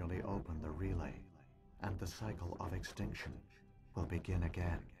and manually open the relay, and the cycle of extinction will begin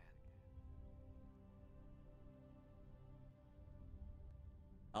again.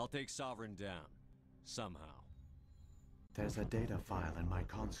 I'll take Sovereign down, somehow. There's a data file in my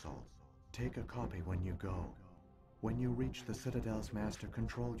console. Take a copy when you go. When you reach the Citadel's master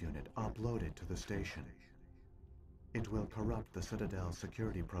control unit, upload it to the station. It will corrupt the Citadel's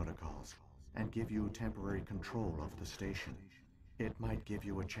security protocols and give you temporary control of the station. It might give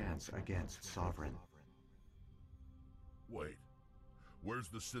you a chance against Sovereign. Wait, where's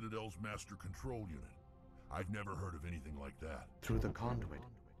the Citadel's master control unit? I've never heard of anything like that. Through the conduit.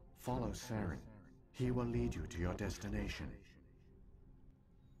 Follow Saren. He will lead you to your destination.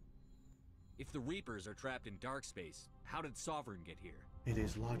 If the Reapers are trapped in dark space, how did Sovereign get here? It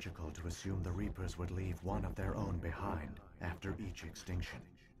is logical to assume the Reapers would leave one of their own behind after each extinction.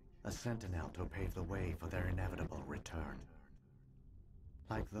 A sentinel to pave the way for their inevitable return.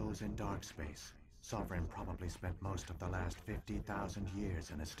 Like those in dark space, Sovereign probably spent most of the last 50,000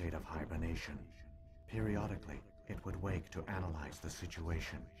 years in a state of hibernation. Periodically, it would wake to analyze the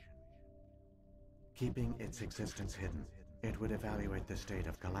situation. Keeping its existence hidden, it would evaluate the state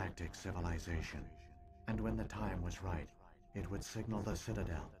of galactic civilization. And when the time was right, it would signal the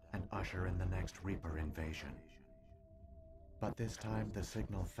Citadel and usher in the next Reaper invasion. But this time the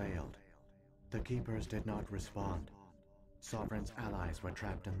signal failed. The Keepers did not respond. Sovereign's allies were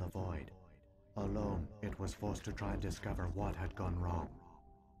trapped in the void. Alone, it was forced to try and discover what had gone wrong.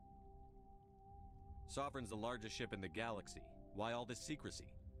 Sovereign's the largest ship in the galaxy. Why all this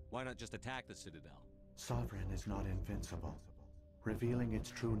secrecy? Why not just attack the Citadel? Sovereign is not invincible. Revealing its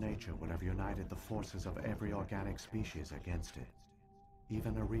true nature would have united the forces of every organic species against it.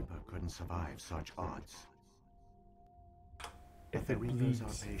 Even a Reaper couldn't survive such odds. If the Reapers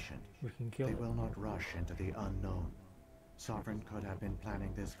are patient, they will not rush into the unknown. Sovereign could have been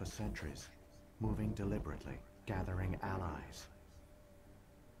planning this for centuries, moving deliberately, gathering allies.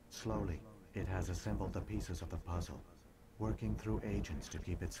 Slowly, it has assembled the pieces of the puzzle. working through agents to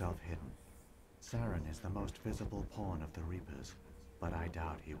keep itself hidden. Saren is the most visible pawn of the Reapers, but I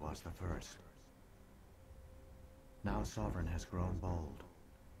doubt he was the first. Now Sovereign has grown bold.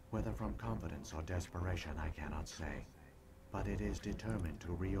 Whether from confidence or desperation, I cannot say, but it is determined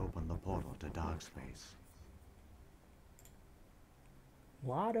to reopen the portal to dark space. A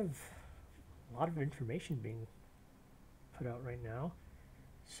lot of information being put out right now.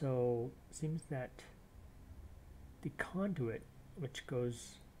 So it seems that the conduit, which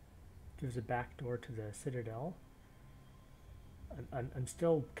gives a back door to the Citadel. I'm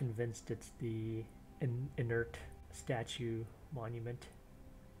still convinced it's the inert statue monument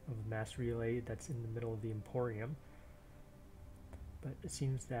of a mass relay that's in the middle of the Emporium. But it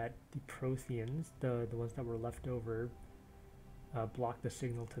seems that the Protheans, the ones that were left over, block the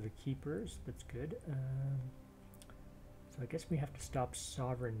signal to the Keepers. That's good. So I guess we have to stop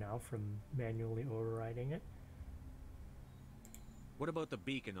Sovereign now from manually overriding it. What about the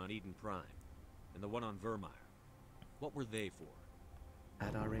beacon on Eden Prime? And the one on Vermeer? What were they for?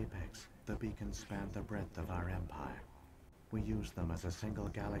 At our apex, the beacons spanned the breadth of our empire. We used them as a single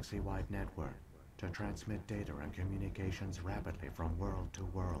galaxy-wide network to transmit data and communications rapidly from world to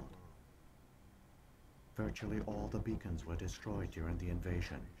world. Virtually all the beacons were destroyed during the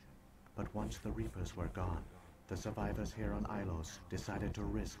invasion, but once the Reapers were gone, the survivors here on Ilos decided to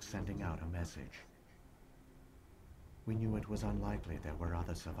risk sending out a message. We knew it was unlikely there were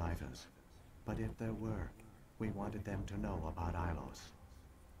other survivors, but if there were, we wanted them to know about Ilos.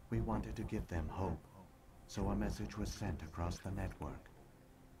 We wanted to give them hope, so a message was sent across the network.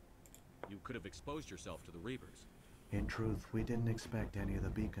 You could have exposed yourself to the Reapers. In truth, we didn't expect any of the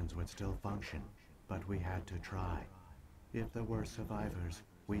beacons would still function, but we had to try. If there were survivors,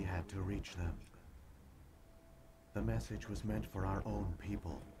 we had to reach them. The message was meant for our own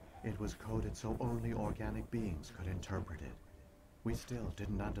people. It was coded so only organic beings could interpret it. We still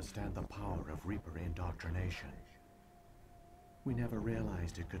didn't understand the power of Reaper indoctrination. We never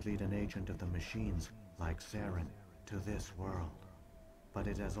realized it could lead an agent of the machines, like Saren, to this world. But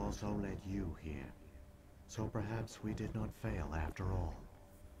it has also led you here. So perhaps we did not fail after all.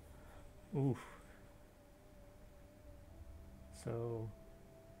 Oof. So,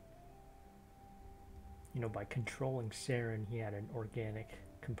 by controlling Saren, he had an organic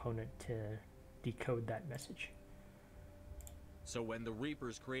component to decode that message. So when the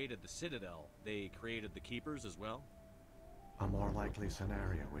Reapers created the Citadel, they created the Keepers as well? A more likely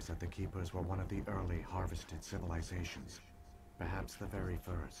scenario is that the Keepers were one of the early harvested civilizations, perhaps the very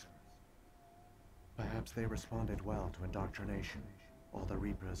first. Perhaps they responded well to indoctrination, or the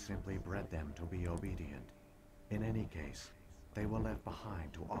Reapers simply bred them to be obedient. In any case, they were left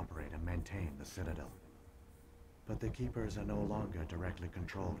behind to operate and maintain the Citadel. But the Keepers are no longer directly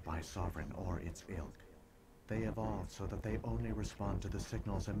controlled by Sovereign or its ilk. They evolved so that they only respond to the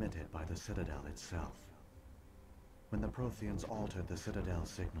signals emitted by the Citadel itself. When the Protheans altered the Citadel's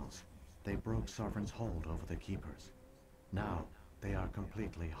signals, they broke Sovereign's hold over the Keepers. Now, they are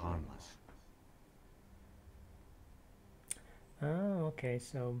completely harmless. Oh, okay,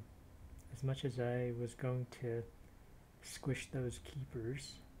 so as much as I was going to squish those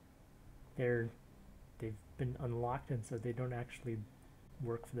Keepers, they've been unlocked, and so they don't actually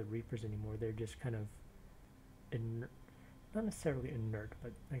work for the Reapers anymore. They're just kind of not necessarily inert,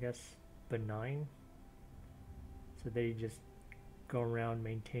 but I guess benign. So they just go around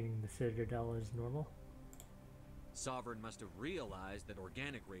maintaining the Citadel as normal. Sovereign must have realized that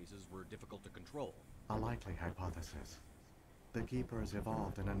organic races were difficult to control. A likely hypothesis. The Keepers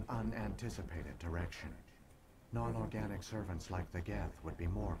evolved in an unanticipated direction. Non-organic servants like the Geth would be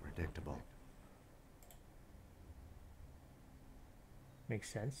more predictable. Makes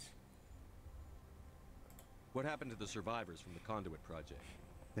sense. What happened to the survivors from the Conduit project?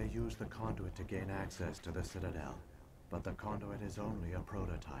 They used the conduit to gain access to the Citadel, but the conduit is only a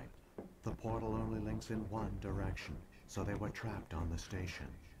prototype. The portal only links in one direction, so they were trapped on the station.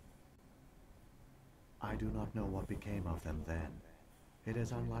 I do not know what became of them then. It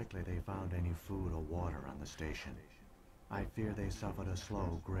is unlikely they found any food or water on the station. I fear they suffered a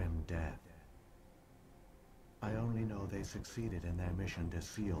slow, grim death. I only know they succeeded in their mission to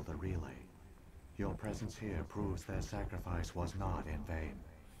seal the relay. Your presence here proves their sacrifice was not in vain.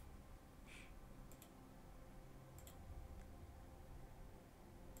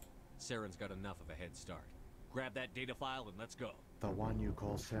 Saren's got enough of a head start. Grab that data file and let's go. The one you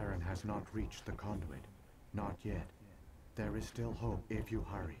call Saren has not reached the conduit. Not yet. There is still hope if you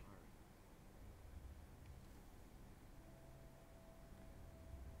hurry.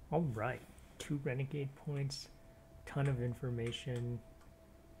 Alright. 2 renegade points. Ton of information.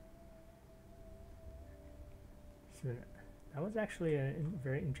 So that was actually a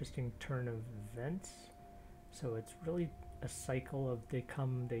very interesting turn of events. So it's really a cycle of they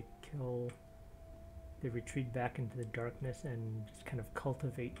come, they kill, they retreat back into the darkness and just kind of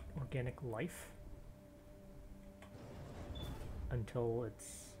cultivate organic life until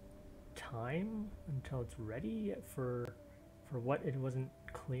it's time, until it's ready for what it wasn't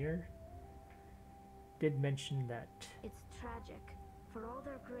clear. Did mention that It's tragic. For all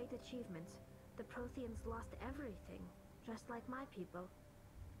their great achievements, the Protheans lost everything, just like my people.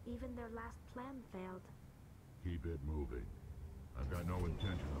 Even their last plan failed. Keep it moving. I've got no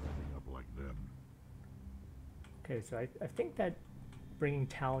intention of ending up like them. okay, so I think that bringing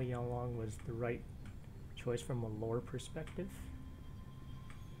Talia along was the right choice from a lore perspective.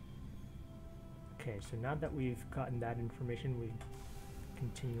 Okay, so now that we've gotten that information, we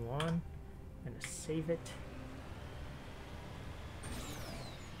continue on. I'm gonna save it.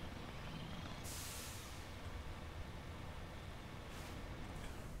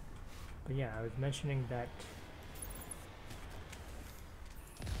 But yeah, I was mentioning that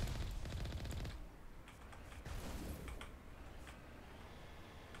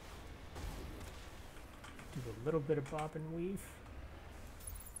do a little bit of bob and weave.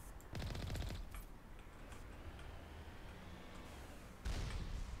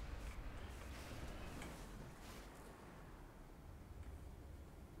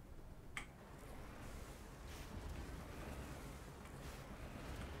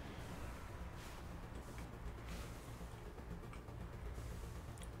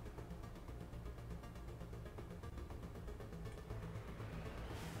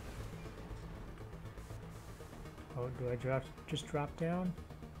 Oh, do I just drop down?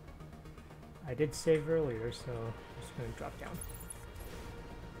 I did save earlier, so I'm just going to drop down.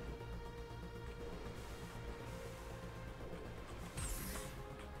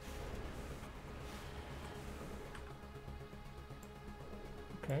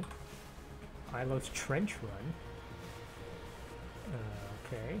 Okay. Ilos trench run.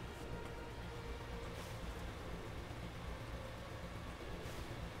 Okay.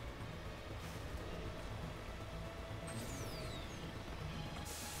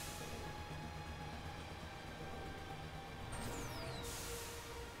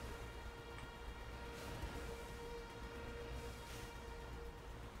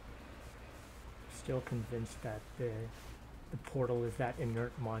 Still convinced that the portal is that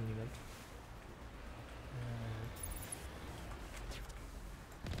inert monument.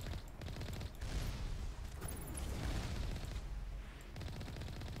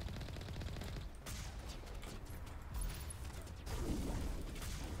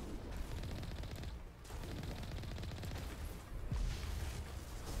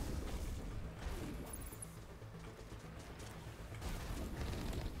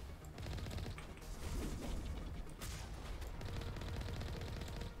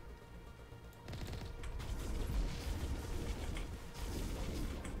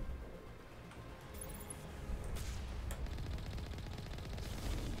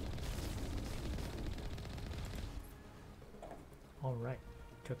 Alright,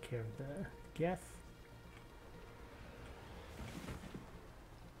 took care of the Geth.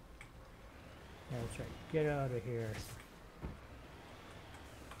 That's right, get out of here.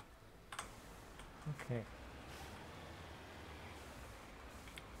 Okay.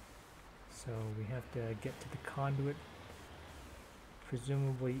 So we have to get to the conduit,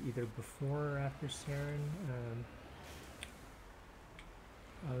 presumably either before or after Saren.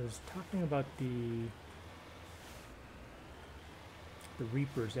 I was talking about the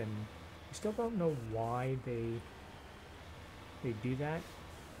Reapers, and I still don't know why they do that.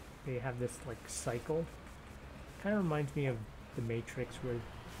 They have this like cycle. Kind of reminds me of the Matrix, where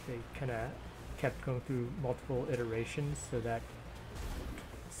they kind of kept going through multiple iterations so that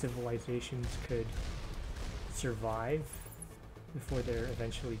civilizations could survive before they're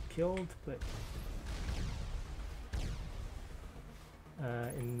eventually killed. But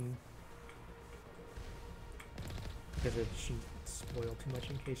because it shouldn't spoil too much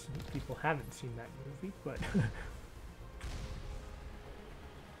in case people haven't seen that movie, but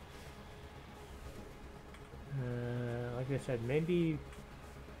like I said, maybe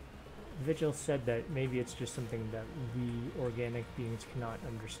Vigil said that maybe it's just something that we organic beings cannot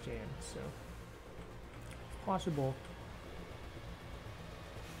understand, so it's possible.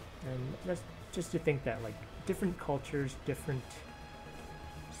 And that's just to think that like different cultures, different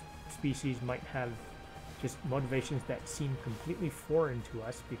species might have just motivations that seem completely foreign to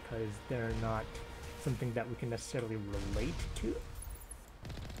us because they're not something that we can necessarily relate to.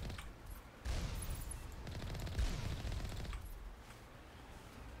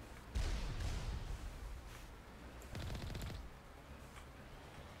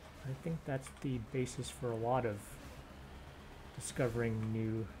 think that's the basis for a lot of discovering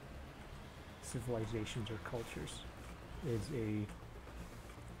new civilizations or cultures,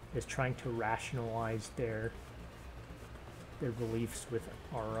 is trying to rationalize their beliefs with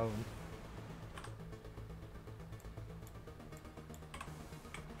our own.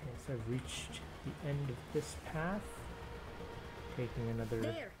 Okay, so I've reached the end of this path. Taking another...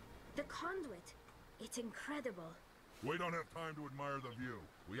 There! The conduit! It's incredible. We don't have time to admire the view.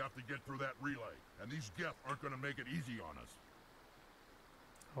 We have to get through that relay, and these Geth aren't gonna make it easy on us.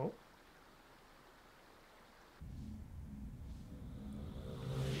 Oh.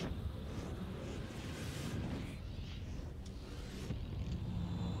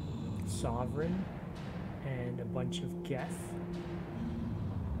 Sovereign and a bunch of Geth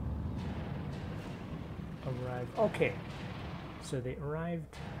arrived. Okay, so they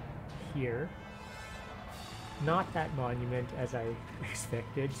arrived here. Not that monument as I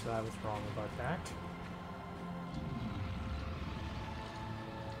expected, so I was wrong about that.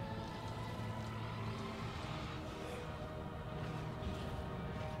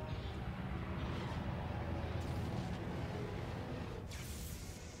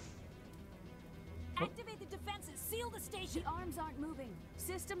 Activate the defenses! Seal the station! The arms aren't moving.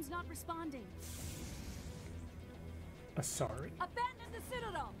 System's not responding. Sorry. Abandon the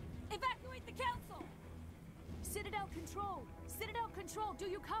Citadel! Evacuate the Council! Citadel Control! Citadel Control, do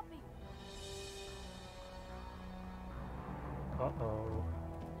you copy? Uh-oh.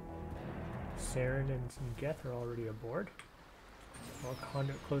 Saren and some Geth are already aboard. Well,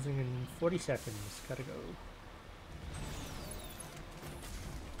 conduit closing in 40 seconds. Gotta go.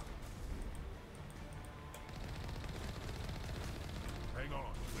 Hang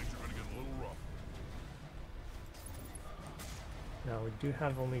on, things are gonna get a little rough. Now, we do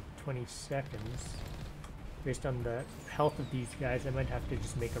have only 20 seconds. Based on the health of these guys, I might have to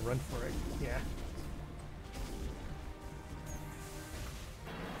just make a run for it. Yeah.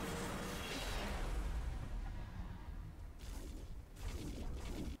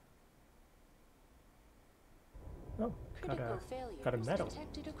 Oh, got a medal.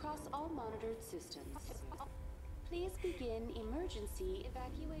 Detected across all monitored systems. Please begin emergency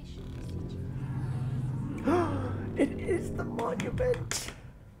evacuation procedure. It is the monument!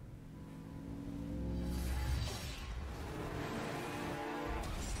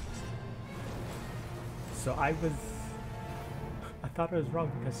 So I thought I was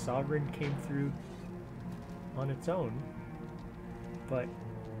wrong because Sovereign came through on its own, but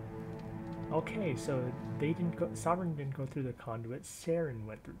okay, so they didn't go, Sovereign didn't go through the conduit, Saren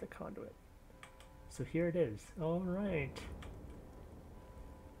went through the conduit. So here it is. All right.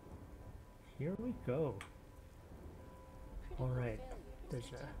 Here we go. All right.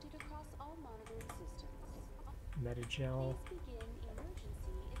 There's a Metagel.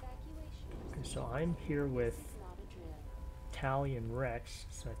 Okay, so I'm here with Tally and Rex,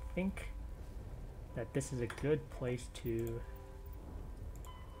 so I think that this is a good place to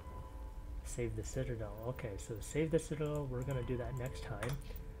save the Citadel. Okay, so save the Citadel, we're gonna do that next time.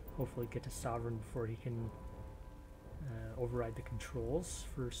 Hopefully get to Sovereign before he can override the controls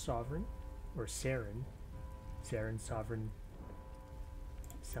for Sovereign, or Saren. Saren, Sovereign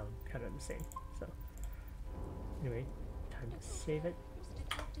sound kind of the same. So anyway, time to save it.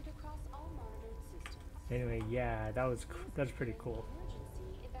 Anyway, yeah, that was pretty cool.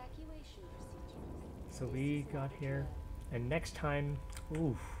 So we got here, and next time,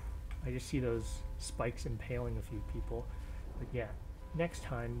 oof, I just see those spikes impaling a few people. But yeah, next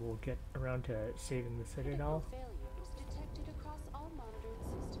time we'll get around to saving the Citadel.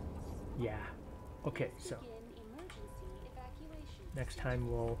 Yeah. Okay, so next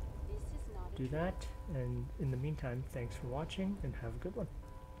time we'll do that, and in the meantime, thanks for watching and have a good one.